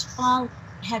that has followed,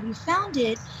 have you found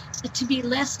it to be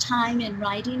less time in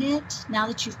writing it now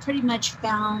that you've pretty much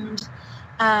found,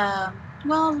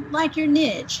 like your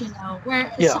niche,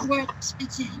 where it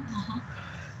fits in? Uh-huh.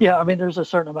 Yeah, I mean, there's a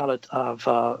certain amount of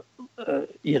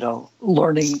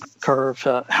learning curve,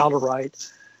 how to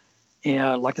write.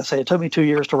 And like I say, it took me 2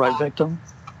 years to write Victim.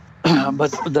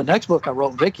 But the next book I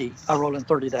wrote, Vicky, I wrote in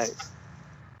 30 days.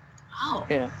 Wow.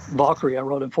 And Valkyrie, I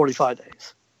wrote in 45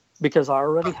 days. Because I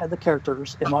already had the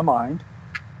characters in my mind.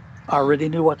 I already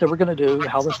knew what they were going to do,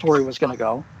 how the story was going to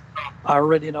go. I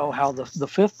already know how the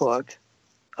fifth book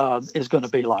is going to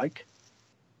be like.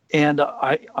 And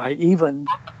I even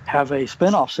have a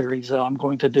spin-off series that I'm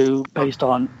going to do based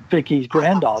on Vicky's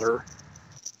granddaughter,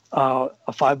 a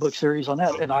 5-book series on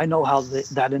that. And I know how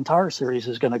that entire series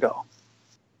is going to go.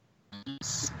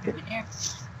 Just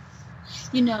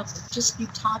you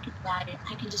talking about it,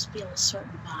 I can just feel a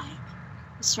certain vibe,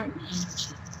 a certain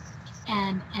energy.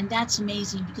 And that's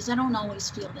amazing, because I don't always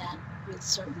feel that with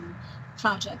certain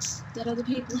projects that other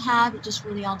people have. It just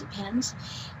really all depends.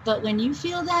 But when you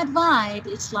feel that vibe,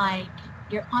 it's like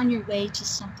you're on your way to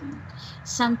something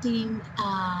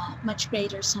much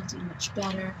greater, something much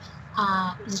better,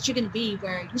 that you're going to be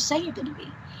where you say you're going to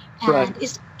be. And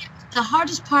right. The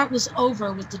hardest part was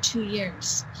over with the 2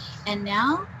 years. And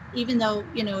now, even though,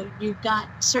 you've got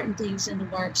certain things in the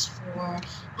works for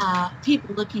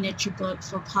people looking at your book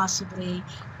for possibly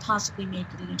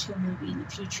making it into a movie in the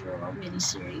future or a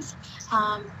miniseries,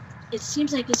 it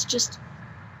seems like it's just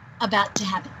about to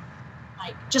happen,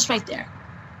 like just right there.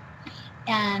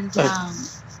 And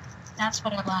that's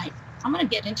what I like. I'm going to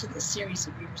get into this series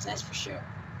of yours, that's for sure.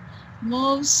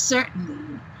 Most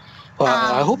certainly.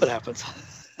 Well, I hope it happens.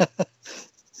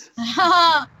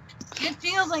 It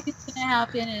feels like it's going to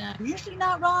happen, and I'm usually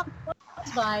not wrong with those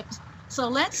vibes. So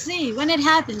let's see. When it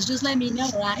happens, just let me know,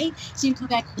 right? So you can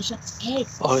come back to the show and say, hey,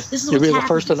 this is you'll what's be the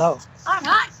first to know. All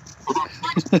right.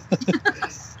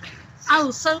 I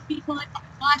will so be going to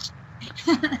watch.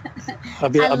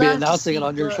 I'll be announcing it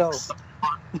on your show.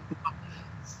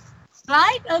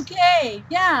 Right? Okay.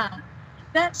 Yeah,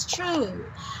 that's true.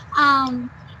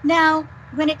 Now,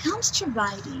 when it comes to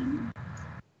writing,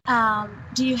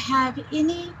 do you have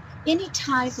any any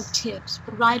type of tips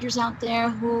for writers out there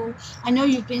who, I know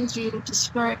you've been through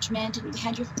discouragement and you've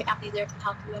had your family there to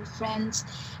help you and friends.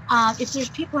 If there's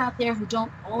people out there who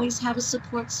don't always have a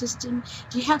support system,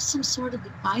 do you have some sort of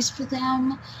advice for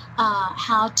them,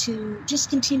 how to just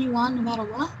continue on no matter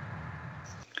what?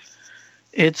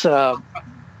 It's, I've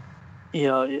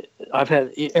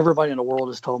had, everybody in the world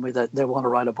has told me that they want to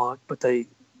write a book, but they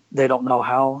don't know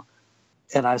how.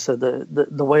 And I said,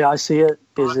 the way I see it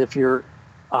is, if you're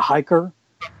a hiker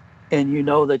and you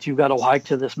know that you've got to hike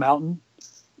to this mountain,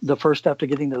 the first step to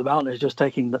getting to the mountain is just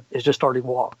starting to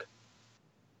walk.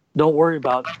 Don't worry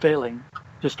about failing.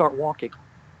 Just start walking.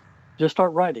 Just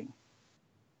start writing.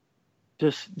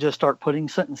 Just start putting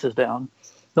sentences down.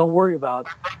 Don't worry about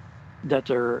that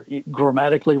they're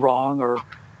grammatically wrong, or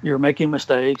you're making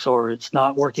mistakes, or it's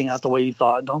not working out the way you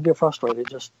thought. Don't get frustrated.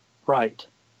 Just write.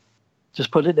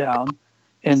 Just put it down.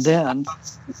 And then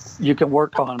you can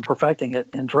work on perfecting it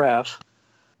in drafts.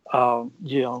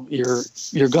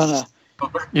 You're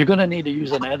gonna need to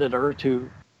use an editor to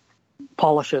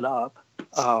polish it up.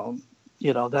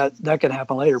 That can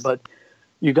happen later, but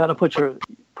you got to put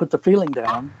the feeling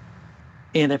down.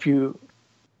 And if you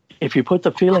put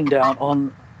the feeling down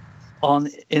on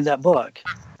in that book,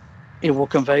 it will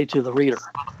convey to the reader.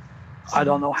 I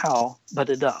don't know how,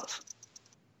 but it does.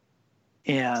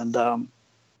 And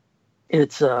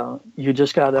it's you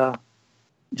just gotta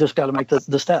make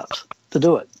the steps to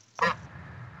do it.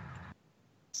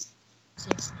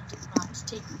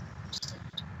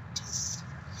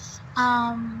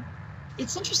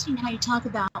 It's interesting how you talk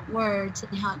about words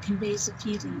and how it conveys the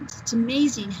feelings. It's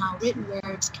amazing how written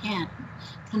words can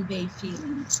convey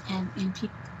feelings and people can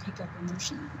pick up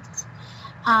emotions.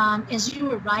 As you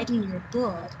were writing your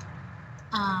book,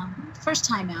 first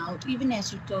time out, even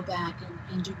as you go back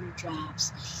and do your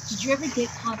drafts, did you ever get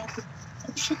caught up with the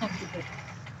emotion of the book,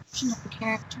 emotion of the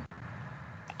character?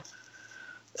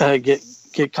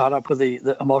 Get caught up with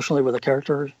the emotionally with the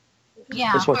character?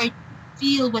 Yeah, or you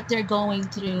feel what they're going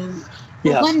through.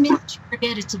 Yes. 1 minute you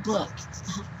forget it's a book.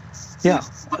 Yeah,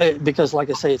 because like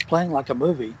I say, it's playing like a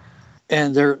movie,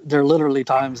 and there are literally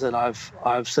times that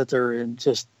I've sat there and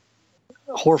just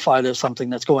horrified of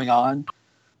something that's going on,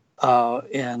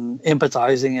 and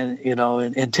empathizing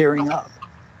and tearing up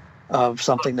of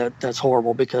something that's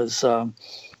horrible, because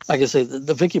like I say,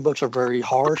 the Vicky books are very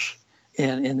harsh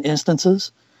in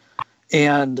instances,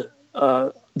 and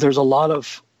there's a lot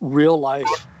of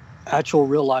actual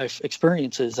real life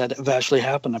experiences that have actually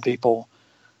happened to people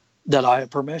that I have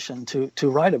permission to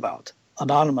write about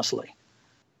anonymously.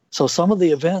 So some of the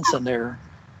events in there,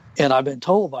 and I've been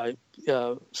told by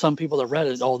some people that read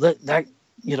it,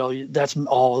 that's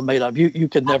all made up. You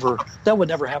could never, that would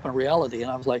never happen in reality.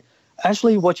 And I was like,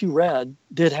 actually, what you read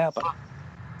did happen,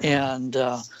 and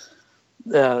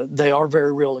they are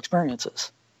very real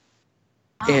experiences,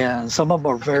 and some of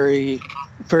them are very,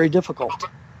 very difficult,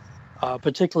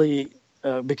 particularly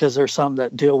because there's some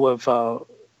that deal with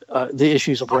the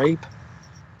issues of rape,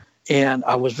 and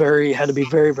I had to be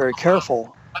very, very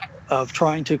careful of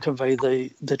trying to convey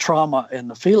the trauma and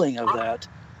the feeling of that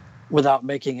without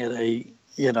making it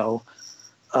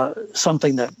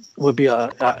something that would be a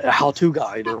how-to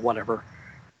guide or whatever.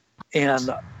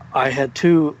 And I had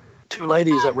two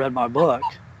ladies that read my book,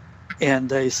 and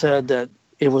they said that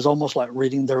it was almost like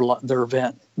reading their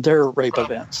rape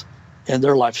events and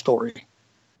their life story.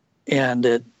 And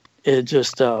it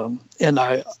just and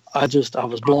I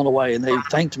was blown away, and they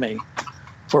thanked me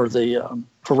for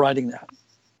writing that.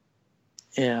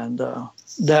 And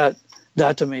that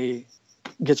to me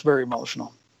gets very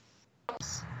emotional.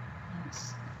 Yes.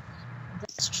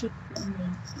 That's true.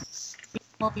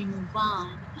 Before we move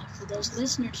on, for those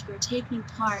listeners who are taking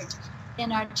part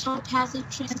in our telepathic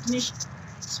transmission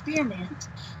experiment,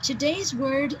 today's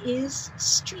word is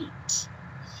street.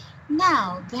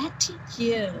 Now, back to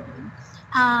you.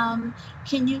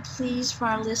 Can you please, for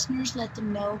our listeners, let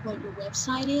them know what your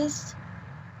website is?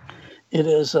 It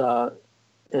is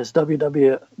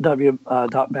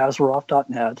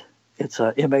www.mazzaroth.net. It's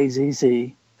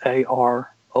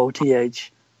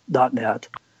MAZZAROTH.net.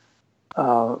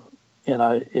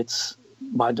 It's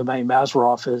my domain.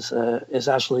 Mazzaroth is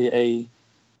actually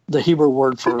the Hebrew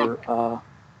word for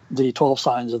the 12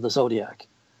 signs of the zodiac.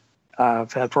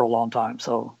 I've had for a long time,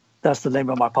 so that's the name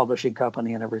of my publishing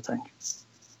company and everything.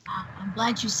 I'm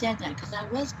glad you said that, because I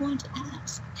was going to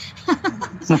ask.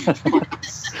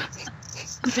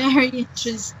 Very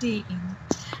interesting.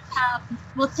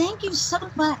 Well, thank you so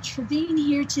much for being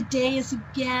here today as a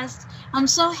guest. I'm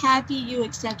so happy you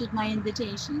accepted my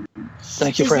invitation.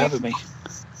 Thank you for having me.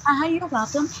 You're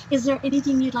welcome. Is there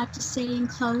anything you'd like to say in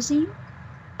closing?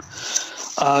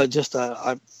 I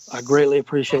I greatly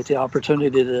appreciate the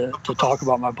opportunity to talk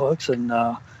about my books and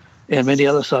many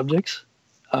other subjects.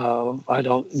 I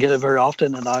don't get it very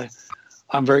often, and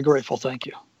I'm very grateful. Thank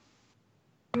you.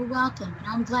 You're welcome, and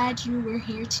I'm glad you were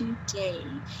here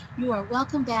today. You are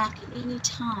welcome back at any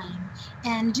time,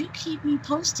 and do keep me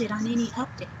posted on any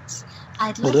updates.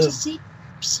 I'd Will love do. to see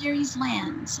where series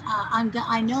lands. I know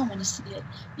I'm going to see it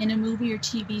in a movie or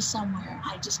TV somewhere.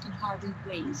 I just can hardly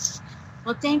wait.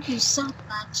 Well, thank you so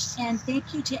much, and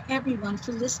thank you to everyone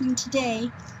for listening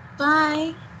today.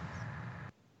 Bye.